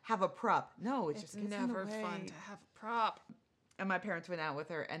like have a prop. No, it's just never fun to have a prop. And my parents went out with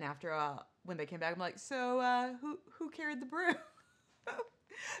her, and after when they came back, I'm like, so who carried the broom?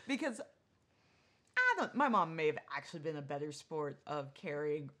 Because my mom may have actually been a better sport of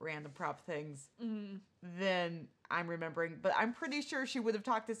carrying random prop things than I'm remembering, but I'm pretty sure she would have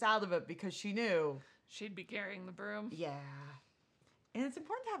talked us out of it because she knew she'd be carrying the broom. Yeah. And it's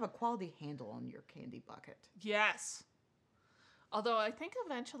important to have a quality handle on your candy bucket. Yes. Although I think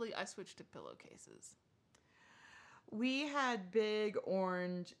eventually I switched to pillowcases. We had big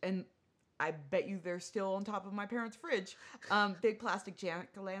orange, and I bet you they're still on top of my parents' fridge, big plastic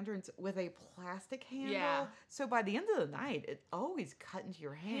jack-o'-lanterns with a plastic handle. Yeah. So by the end of the night, it always cut into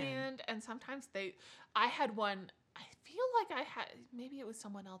your hand. And sometimes I had one, I feel like maybe it was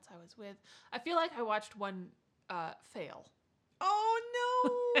someone else I was with. I feel like I watched one fail. Oh,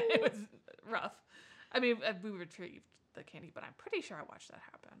 no. It was rough. I mean, we retrieved the candy, but I'm pretty sure I watched that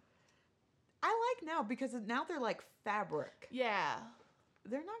happen. I like now because now they're like fabric. Yeah.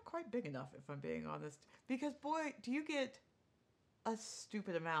 They're not quite big enough, if I'm being honest. Because, boy, do you get a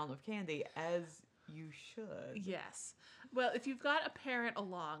stupid amount of candy, as you should. Yes. Well, if you've got a parent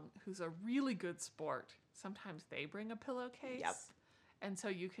along who's a really good sport, sometimes they bring a pillowcase. Yep. And so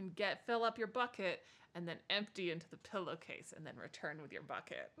you can fill up your bucket and then empty into the pillowcase and then return with your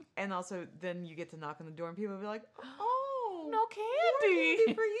bucket. And also, then you get to knock on the door and people will be like, oh, no candy. More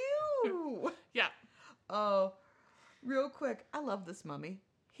candy for you. Yeah. Oh, real quick, I love this mummy.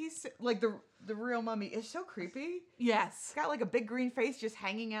 He's like the real mummy is so creepy. Yes. He's got like a big green face just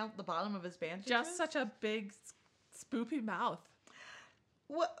hanging out the bottom of his bandages. Just such a big, spoopy mouth.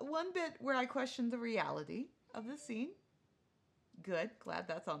 One bit where I questioned the reality of the scene. Good, glad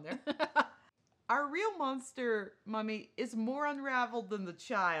that's on there. Our real monster mummy is more unraveled than the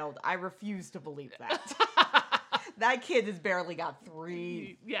child. I refuse to believe that. That kid has barely got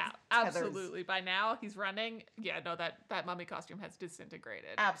 3. Yeah, absolutely. By now, he's running. Yeah, no, that mummy costume has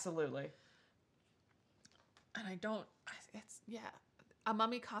disintegrated. Absolutely. And a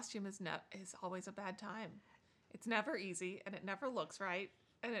mummy costume is always a bad time. It's never easy, and it never looks right,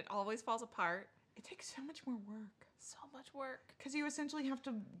 and it always falls apart. It takes so much more work. So much work. Because you essentially have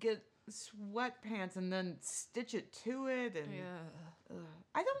to get sweatpants and then stitch it to it. And Yeah.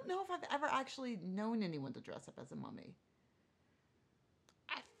 I don't know if I've ever actually known anyone to dress up as a mummy.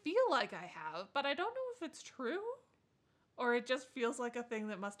 I feel like I have, but I don't know if it's true. Or it just feels like a thing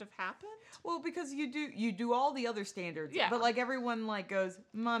that must have happened. Well, because you do all the other standards. Yeah. But like everyone like goes,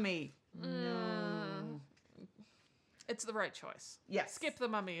 mummy. No. It's the right choice. Yes. Skip the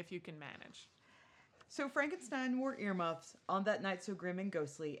mummy if you can manage. So Frankenstein wore earmuffs on that night so grim and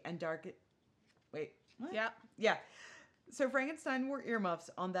ghostly and dark. Wait, what? Yeah. Yeah. So Frankenstein wore earmuffs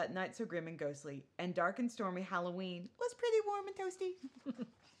on that night so grim and ghostly, and dark and stormy Halloween was pretty warm and toasty.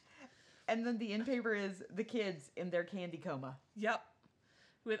 And then the end paper is the kids in their candy coma. Yep.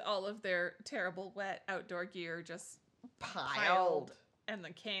 With all of their terrible wet outdoor gear just Piled. And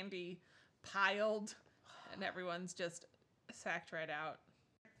the candy piled. And everyone's just sacked right out.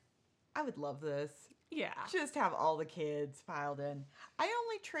 I would love this. Yeah. Just have all the kids piled in. I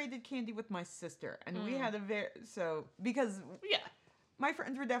only traded candy with my sister, and we had because Yeah. my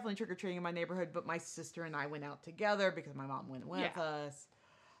friends were definitely trick-or-treating in my neighborhood, but my sister and I went out together because my mom went with us.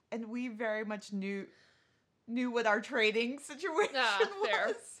 And we very much knew what our trading situation was.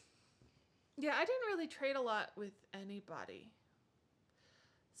 Fair. Yeah, I didn't really trade a lot with anybody.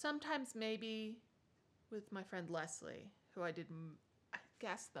 Sometimes maybe with my friend Leslie, who I did, I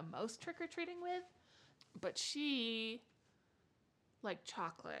guess, the most trick-or-treating with. But she liked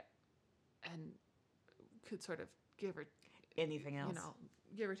chocolate and could sort of give her Anything else.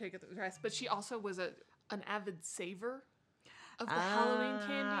 Give or take the rest. But she also was an avid saver of the Halloween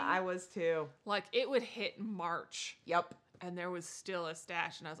candy. I was too. Like, it would hit March. Yep. And there was still a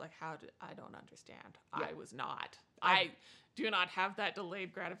stash. And I was like, I don't understand. Yep. I was not. I do not have that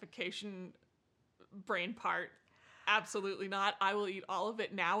delayed gratification brain part. Absolutely not. I will eat all of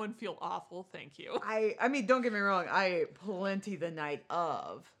it now and feel awful. Thank you. I mean, don't get me wrong. I ate plenty the night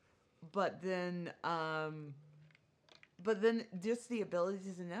of. But then just the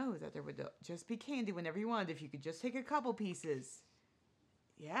ability to know that there would just be candy whenever you wanted. If you could just take a couple pieces.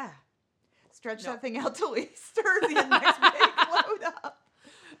 Yeah. Stretch that thing out till Easter. The next big load up.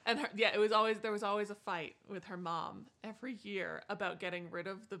 And there was always a fight with her mom every year about getting rid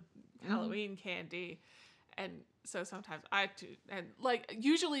of the Halloween candy. And so sometimes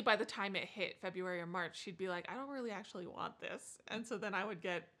usually by the time it hit February or March, she'd be like, I don't really actually want this. And so then I would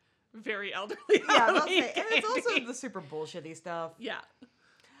get very elderly Halloween candy. And it's also the super bullshitty stuff. Yeah.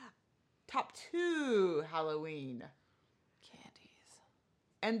 Top 2 Halloween Candies.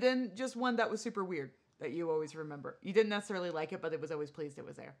 And then just one that was super weird that you always remember. You didn't necessarily like it, but it was always pleased it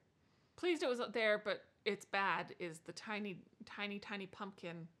was there. Pleased it was there, but it's bad is the tiny, tiny, tiny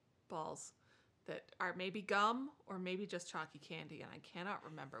pumpkin balls that are maybe gum or maybe just chalky candy, and I cannot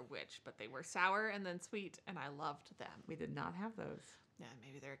remember which, but they were sour and then sweet, and I loved them. We did not have those. Yeah,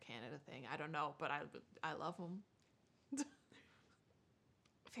 maybe they're a Canada thing. I don't know, but I love them.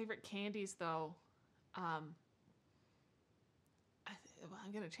 Favorite candies, though. I'm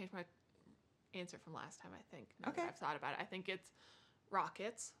going to change my answer from last time, I think. Okay. I've thought about it. I think it's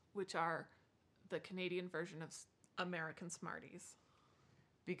Rockets, which are the Canadian version of American Smarties.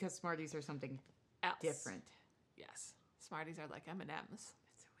 Because Smarties are something Else. different. Yes. Smarties are like M&Ms. That's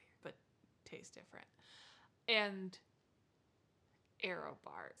so weird. But taste different. And Aero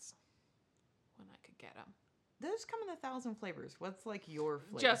bars, when I could get them. Those come in 1,000 flavors. What's like your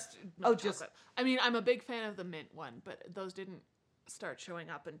flavor? Just chocolate. I mean, I'm a big fan of the mint one, but those didn't start showing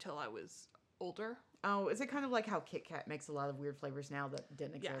up until I was older. Oh, is it kind of like how Kit Kat makes a lot of weird flavors now that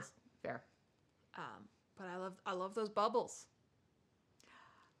didn't exist? Yeah. Fair. But I love those bubbles.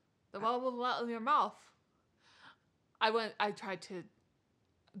 The bubble in your mouth. When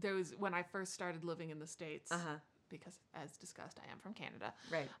I first started living in the States, because as discussed, I am from Canada.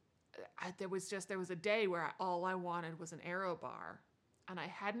 Right. There was a day where all I wanted was an Aero bar, and I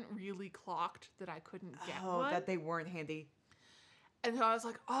hadn't really clocked that I couldn't get one. That they weren't handy. And so I was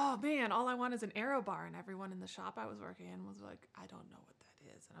like, oh man, all I want is an Aero bar, and everyone in the shop I was working in was like, I don't know what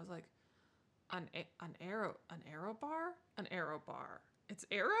that is, and I was like, an Aero bar. It's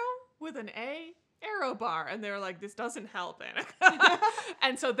Aero with an A, Aero bar, and they were like, this doesn't help, Annika.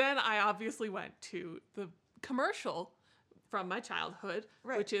 And so then I obviously went to the commercial from my childhood,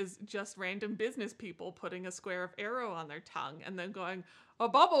 which is just random business people putting a square of Aero on their tongue and then going, a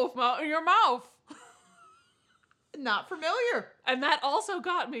bubble in your mouth. Not familiar. And that also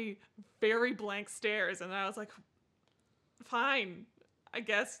got me very blank stares. And I was like, fine, I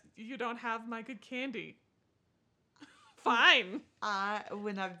guess you don't have my good candy. Fine.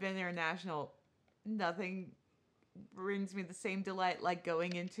 When I've been international, nothing brings me the same delight like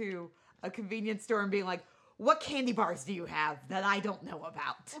going into a convenience store and being like, what candy bars do you have that I don't know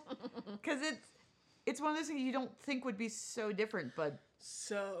about? Because it's one of those things you don't think would be so different, but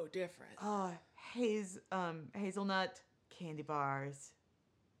So different. hazelnut candy bars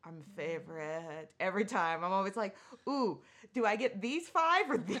are my favorite. Every time I'm always like, ooh, do I get these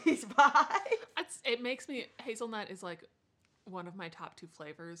 5 or these 5? It makes me, hazelnut is like one of my top 2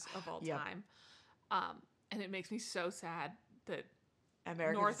 flavors of all Yep. time. And it makes me so sad that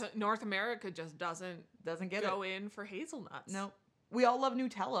America North America just doesn't doesn't go in for hazelnuts. No. We all love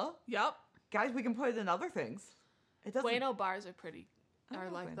Nutella. Yep. Guys, we can put it in other things. It doesn't. Bueno bars are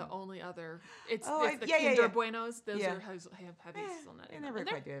love like the Bueno. only other. It's Oh, the yeah, Kinder yeah. Buenos. Those Yeah. have hazelnut. They in them. never And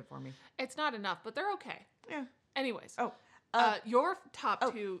quite did it for me. It's not enough, but they're okay. Yeah. Anyways, Oh. your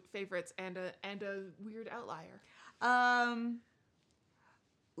top 2 favorites and a weird outlier.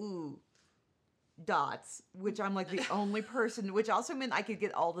 Dots, which I'm like the only person, which also meant I could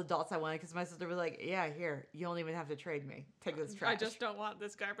get all the dots I wanted because my sister was like, yeah, here, you don't even have to trade me. Take this trash. I just don't want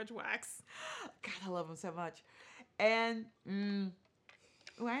this garbage wax. God, I love them so much. And, I am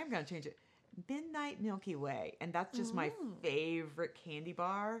going to change it. Midnight Milky Way. And that's just my favorite candy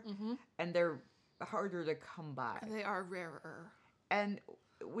bar. Mm-hmm. And they're harder to come by. They are rarer. And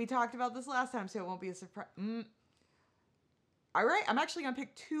we talked about this last time, so it won't be a surprise. All right, I'm actually going to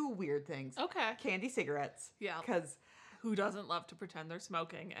pick 2 weird things. Okay. Candy cigarettes. Yeah. Because... Who doesn't love to pretend they're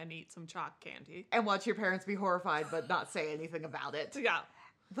smoking and eat some chalk candy? And watch your parents be horrified but not say anything about it. Yeah.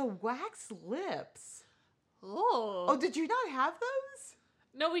 The wax lips. Oh. Oh, did you not have those?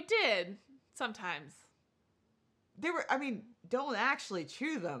 No, we did. Sometimes. They were, don't actually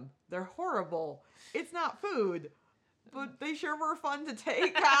chew them. They're horrible. It's not food. But they sure were fun to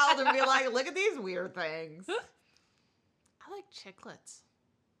take out and be like, look at these weird things. I like chiclets.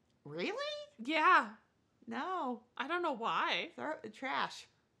 Really? Yeah. No. I don't know why. They're trash.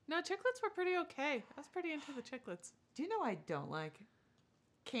 No, chiclets were pretty okay. I was pretty into the chiclets. Do you know I don't like?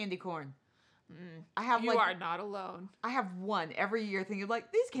 Candy corn. Mm. I have You are not alone. I have one every year thinking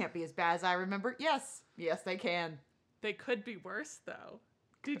like, these can't be as bad as I remember. Yes. Yes, they can. They could be worse, though.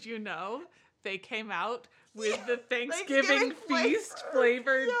 Did you know they came out with the Thanksgiving Thanksgiving feast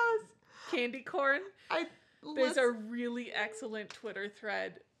flavored Yes. candy corn? There's Let's- a really excellent Twitter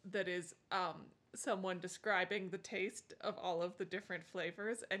thread that is someone describing the taste of all of the different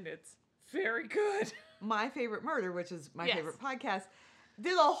flavors, and it's very good. My Favorite Murder, which is my Yes. favorite podcast,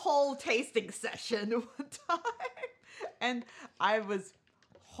 did a whole tasting session one time. And I was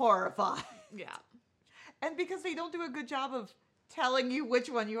horrified. Yeah. And because they don't do a good job of telling you which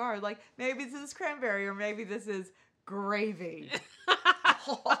one you are, like maybe this is cranberry or maybe this is gravy.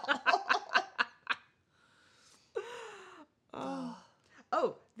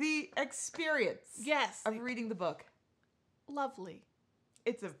 Oh, the experience Yes. of reading the book. Lovely.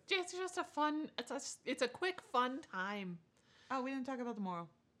 It's Just a fun, it's a quick, fun time. Oh, we didn't talk about the moral.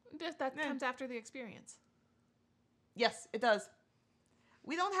 That Yeah. comes after the experience. Yes, it does.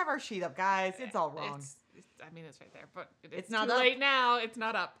 We don't have our sheet up, guys. It's all wrong. It's right there, but It's not too up. late now. It's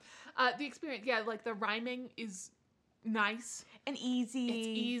not up. The experience, yeah, like the rhyming is nice. And easy. It's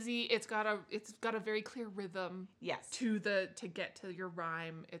easy. It's got a very clear rhythm Yes. to get to your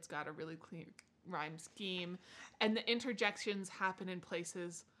rhyme. It's got a really clear rhyme scheme, and the interjections happen in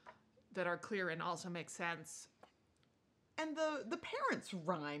places that are clear and also make sense. And the parents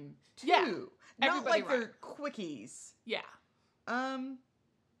rhyme too. Yeah. Not Everybody like they're quickies. Yeah. And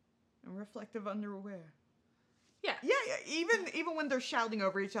reflective underwear. Yeah. Yeah, even when they're shouting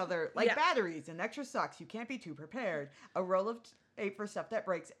over each other, like Yeah. batteries and extra socks, you can't be too prepared. A roll of tape for stuff that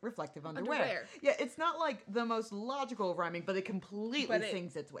breaks, reflective underwear. Yeah, it's not like the most logical rhyming, but it completely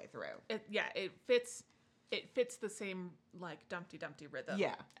sings its way through. It fits the same like Dumpty Dumpty rhythm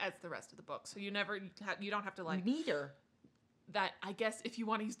as the rest of the book. So you don't have to like Meter. that. I guess if you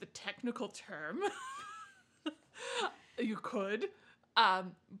want to use the technical term, you could.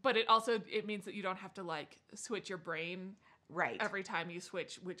 But it means that you don't have to like switch your brain Right. every time you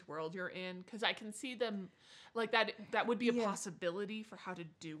switch which world you're in, because I can see them like that would be a possibility for how to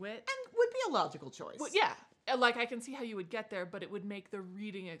do it. And would be a logical choice. Well, yeah, like I can see how you would get there, but it would make the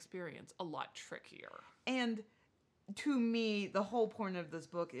reading experience a lot trickier. And to me, the whole point of this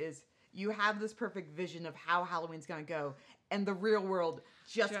book is you have this perfect vision of how Halloween's going to go, and the real world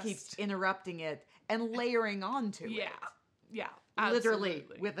just keeps interrupting it and layering onto it. Yeah, Literally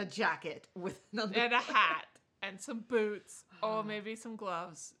absolutely. with a jacket, with And a hat, and some boots, or maybe some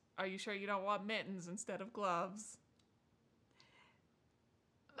gloves. Are you sure you don't want mittens instead of gloves?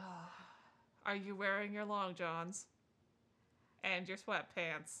 Are you wearing your long johns? And your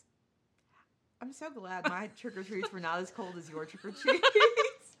sweatpants? I'm so glad my trick-or-treats were not as cold as your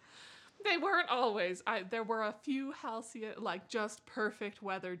trick-or-treats. they weren't always. There were a few halcyon, like just perfect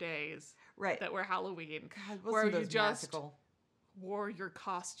weather days Right. that were Halloween, God, where wasn't you those just magical? wore your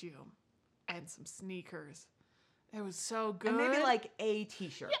costume and some sneakers. It was so good. And maybe like a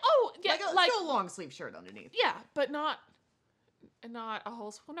t-shirt. yeah, oh yeah, Like still a long sleeve shirt underneath. yeah, but not a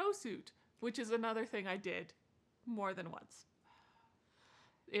whole snowsuit, which is another thing I did more than once.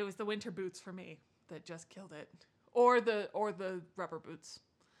 It was the winter boots for me that just killed it, or the rubber boots.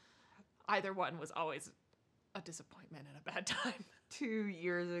 Either one was always a disappointment and a bad time. 2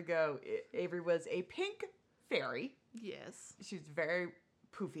 years ago, Avery was a pink fairy. Yes. She was very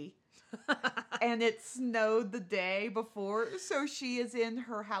poofy. And it snowed the day before, so she is in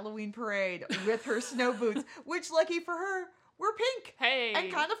her Halloween parade with her snow boots, which, lucky for her, were pink. Hey.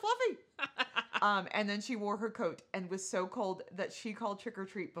 And kind of fluffy. And then she wore her coat and was so cold that she called trick or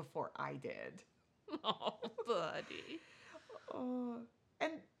treat before I did. Oh, buddy.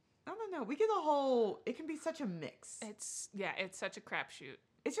 And I don't know, we get it can be such a mix. It's such a crapshoot.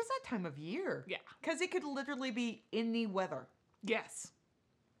 It's just that time of year. Yeah. Because it could literally be any weather. Yes.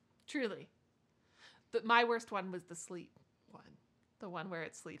 Truly. My worst one was the sleet one. The one where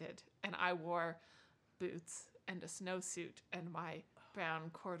it sleeted. And I wore boots and a snowsuit and my brown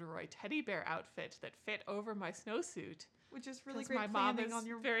corduroy teddy bear outfit that fit over my snowsuit. Which is really 'Cause great my mom planning is on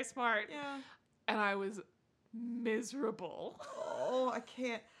your... very smart. Yeah. And I was miserable. Oh, I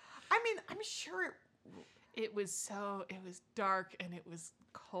can't. I mean, I'm sure It was dark and it was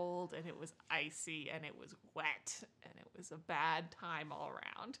cold and it was icy and it was wet and it was a bad time all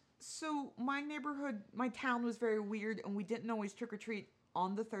around. So my neighborhood, my town was very weird, and we didn't always trick or treat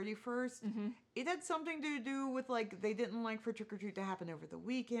on the 31st. Mm-hmm. It had something to do with like they didn't like for trick or treat to happen over the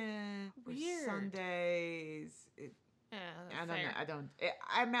weekend, or Weird. Sundays. Yeah, I don't know.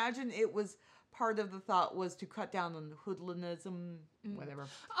 I imagine it was part of the thought was to cut down on hoodlinism, whatever.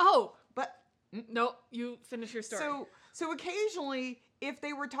 Oh, But no, you finish your story. So occasionally, if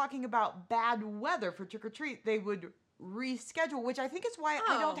they were talking about bad weather for trick or treat, they would reschedule, which I think is why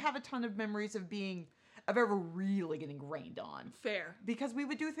I don't have a ton of memories of ever really getting rained on. Fair. Because we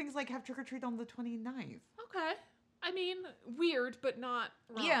would do things like have trick or treat on the 29th. Okay. I mean, weird, but not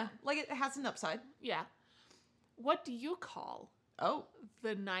wrong. Yeah, like it has an upside. Yeah. What do you call Oh,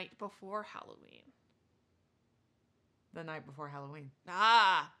 the night before Halloween? the night before Halloween.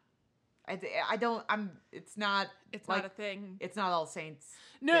 Ah, I don't. It's not. it's like, not a thing. It's not All Saints.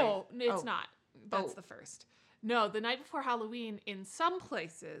 No, Day. it's not. That's Oh. the first. No, the night before Halloween in some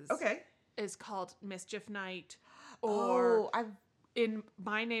places Okay. is called Mischief Night, or I've in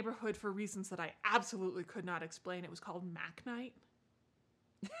my neighborhood, for reasons that I absolutely could not explain, it was called Mac Night.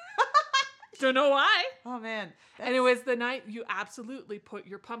 Don't know why. Oh man. And it was the night you absolutely put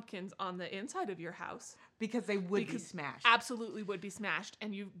your pumpkins on the inside of your house. Because they would be Because smashed. Absolutely would be smashed.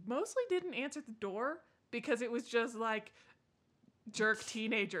 And you mostly didn't answer the door because it was just like jerk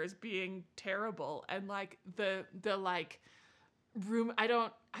teenagers being terrible. And like the like room, I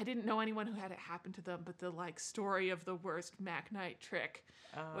didn't know anyone who had it happen to them, but the like story of the worst Mac Night trick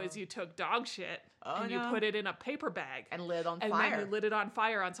was you took dog shit and you put it in a paper bag and lit on and fire. then you lit it on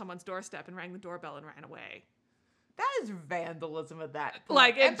fire on someone's doorstep and rang the doorbell and ran away. That is vandalism at that point.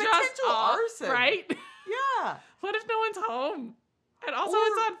 Like it and just potential arson. right? Yeah. What if no one's home? And also Or-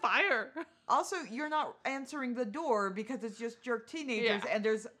 it's on fire. Also, you're not answering the door because it's just jerk teenagers Yeah. and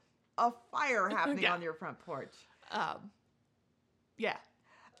there's a fire happening Yeah. on your front porch. Yeah.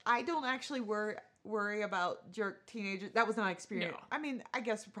 I don't actually worry about jerk teenagers. That was not my experience. No. I mean, I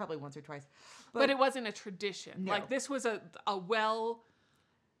guess probably once or twice. But it wasn't a tradition. No. Like this was a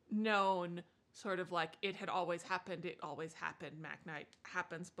well-known sort of like it had always happened. It always happened. Mac Night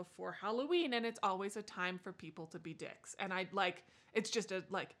happens before Halloween, and it's always a time for people to be dicks. And I like it's just a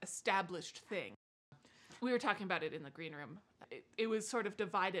like established thing. We were talking about it in the green room. It was sort of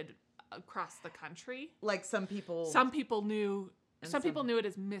divided across the country. Like some people. Some people knew. And Some people some- knew it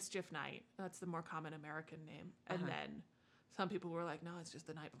as Mischief Night. That's the more common American name. And then some people were like, "No, it's just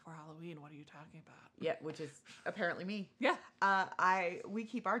the night before Halloween. What are you talking about?" Yeah, which is apparently me. Yeah. We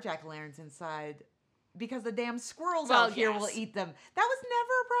keep our jack-o'-lanterns inside because the damn squirrels Well, out here yes. will eat them. That was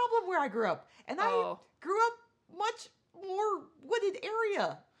never a problem where I grew up. And I grew up much more wooded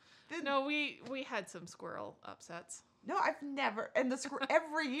area. No, we had some squirrel upsets. No, I've never. And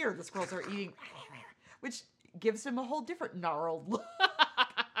every year the squirrels are eating, which gives them a whole different gnarled look.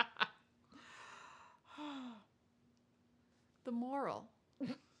 The moral.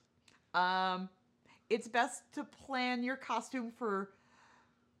 It's best to plan your costume for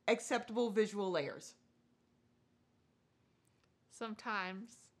acceptable visual layers.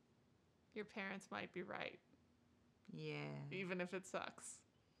 Sometimes your parents might be right, Yeah. even if it sucks.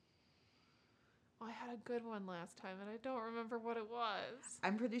 Oh, I had a good one last time, and I don't remember what it was.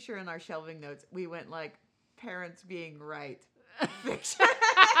 I'm pretty sure in our shelving notes, we went like, parents being right. Fiction.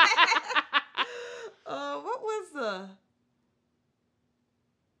 What was the...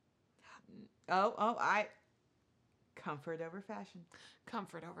 Comfort over fashion.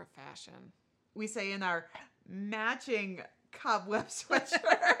 Comfort over fashion. We say in our matching cobweb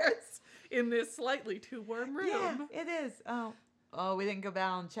sweatshirts. In this slightly too warm room. Yeah, it is. Oh, we didn't go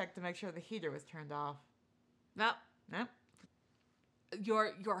down and check to make sure the heater was turned off. Nope. Nope.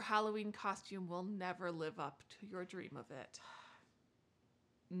 Your Halloween costume will never live up to your dream of it.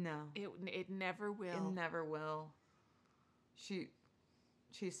 No. It never will. It never will. She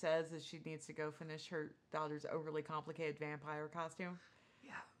says that she needs to go finish her daughter's overly complicated vampire costume.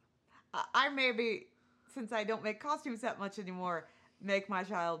 Yeah. I maybe, since I don't make costumes that much anymore, make my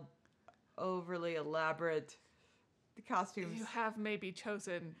child overly elaborate costumes. You have maybe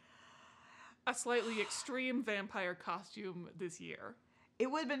chosen a slightly extreme vampire costume this year.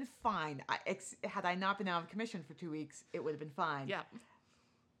 It would have been fine. Had I not been out of commission for 2 weeks, it would have been fine. Yeah.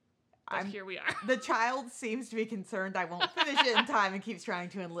 But here we are. The child seems to be concerned I won't finish it in time and keeps trying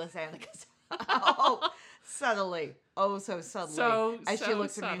to enlist Annika's. Subtly. Oh, so subtly. She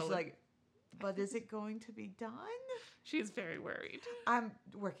looks at me, she's like, but is it going to be done? She's very worried. I'm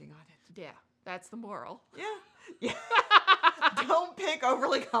working on it. Yeah, that's the moral. Yeah. Don't pick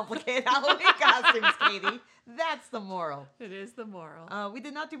overly complicated Halloween costumes, Katie. That's the moral. It is the moral. We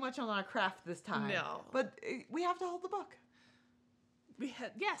did not do much on our craft this time. No. But we have to hold the book.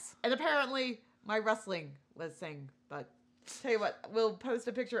 Yes. And apparently my wrestling was saying, but tell you what, we'll post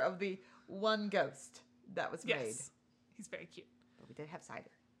a picture of the one ghost that was made. He's very cute. But we did have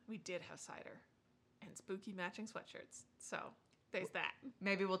cider. We did have cider. And spooky matching sweatshirts. So there's that.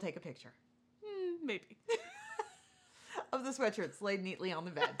 Maybe we'll take a picture. Maybe. Of the sweatshirts laid neatly on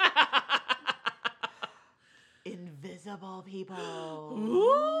the bed. Invisible people.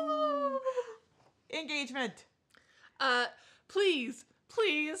 Ooh. Engagement.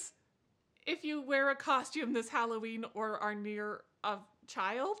 Please, if you wear a costume this Halloween or are near a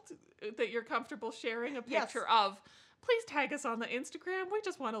child that you're comfortable sharing a picture of, please tag us on the Instagram. We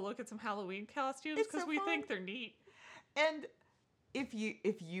just want to look at some Halloween costumes because we think they're neat. And if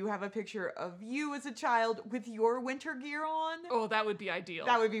you have a picture of you as a child with your winter gear on, oh, that would be ideal.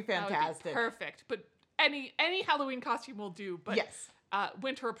 That would be fantastic. That would be perfect. But any Halloween costume will do. But yes.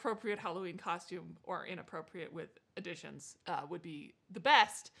 Winter appropriate Halloween costume or inappropriate with additions would be the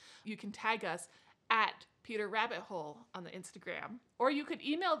best. You can tag us at Peter Rabbit Hole on the Instagram, or you could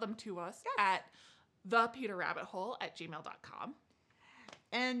email them to us at thepeterrabbithole@gmail.com.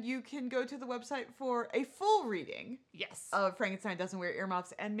 And you can go to the website for a full reading of Frankenstein Doesn't Wear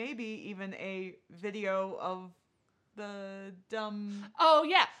Earmuffs, and maybe even a video of the dumb... Oh,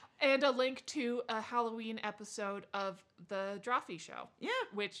 yeah. And a link to a Halloween episode of the Drawfee Show. Yeah.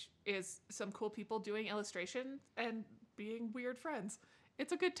 Which is some cool people doing illustration and being weird friends.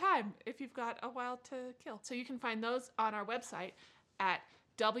 It's a good time if you've got a while to kill. So you can find those on our website at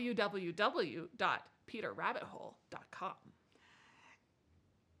www.peterrabbithole.com.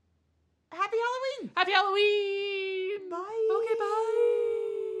 Happy Halloween! Happy Halloween! Bye! Okay, bye!